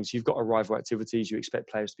different things. You've got arrival activities. You expect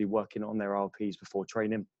players to be working on their RPs before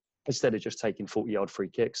training, instead of just taking 40-yard free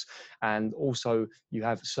kicks. And also you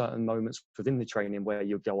have certain moments within the training where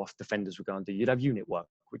you'll go off, defenders will go and do, you'd have unit work,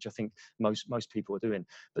 which I think most people are doing.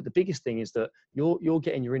 But the biggest thing is that you're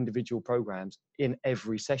getting your individual programs in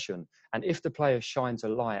every session. And if the players shine a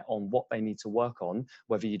light on what they need to work on,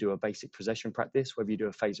 whether you do a basic possession practice, whether you do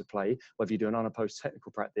a phase of play, whether you do an unopposed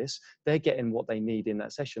technical practice, they're getting what they need in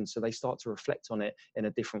that session. So they start to reflect on it in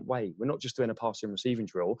a different way. We're not just doing a passing and receiving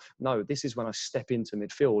drill. No, this is when I step into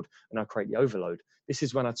midfield and I create the overload. This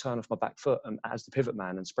is when I turn off my back foot and as the pivot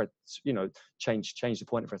man and spread, change the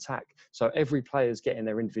point of attack. So every player is getting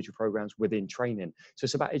their individual programs within training. So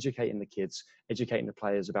it's about educating the kids, educating the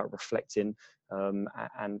players about reflecting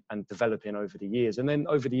and developing over the years. And then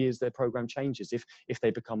over the years, their program changes. If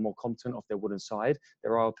they become more competent off their wooden side,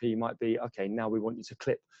 their RP might be, okay, now we want you to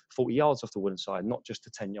clip 40 yards off the wooden side, not just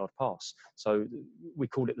a 10-yard pass. So we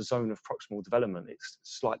call it the zone of proximal development. It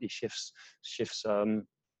slightly shifts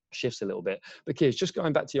a little bit. But kids, just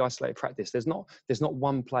going back to your isolated practice, there's not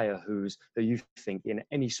one player that you think in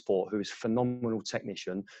any sport who is a phenomenal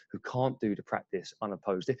technician who can't do the practice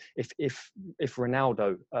unopposed. If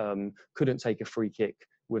Ronaldo couldn't take a free kick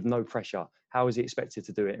with no pressure, how is he expected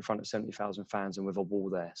to do it in front of 70,000 fans and with a wall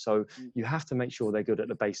there? So you have to make sure they're good at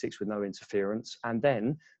the basics with no interference, and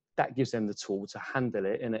then that gives them the tool to handle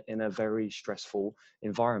it in a very stressful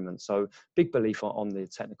environment. So big belief on the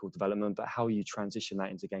technical development, but how you transition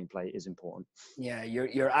that into gameplay is important. Yeah,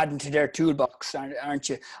 you're adding to their toolbox, aren't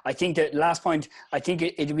you? I think that last point, I think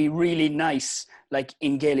it'd be really nice, like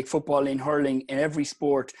in Gaelic football, in hurling, in every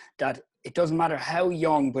sport, that it doesn't matter how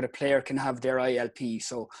young, but a player can have their ILP.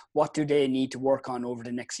 So what do they need to work on over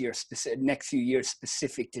the next few years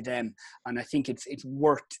specific to them? And I think it's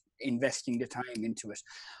worth investing the time into it.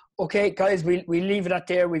 Okay, guys, we'll leave it at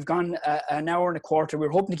there. We've gone an hour and a quarter. We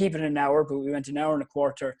were hoping to keep it an hour, but we went an hour and a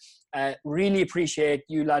quarter. Really appreciate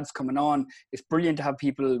you lads coming on. It's brilliant to have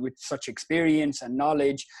people with such experience and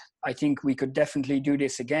knowledge. I think we could definitely do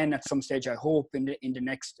this again at some stage, I hope, in the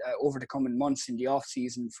next, over the coming months in the off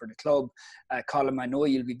season for the club. Colm, I know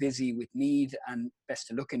you'll be busy with Meath, and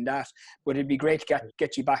best of luck in that. But it'd be great to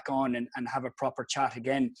get you back on and have a proper chat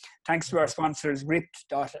again. Thanks to our sponsors,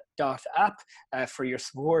 Ripped.app, for your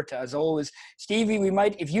support, as always. Stevie, we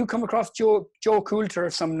might, if you come across Joe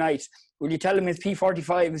Coulter some night, will you tell him his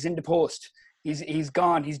P45 is in the post? He's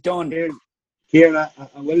gone, he's done. Here,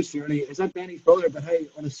 I will surely. Is that Benny's brother? But hey,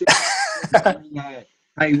 on a serious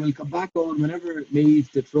hey, we'll come back on whenever it needs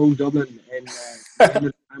to throw Dublin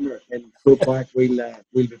in in Croke Park. We'll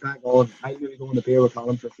be back on. I will go on the beer with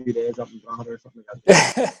Colm for a few days up in Drogheda or something like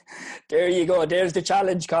that. There you go. There's the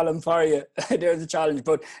challenge, Colm, for you. There's the challenge.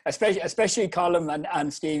 But especially Colm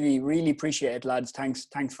and Stevie, really appreciate it, lads. Thanks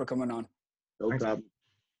for coming on. No problem.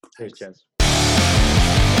 Cheers, gents.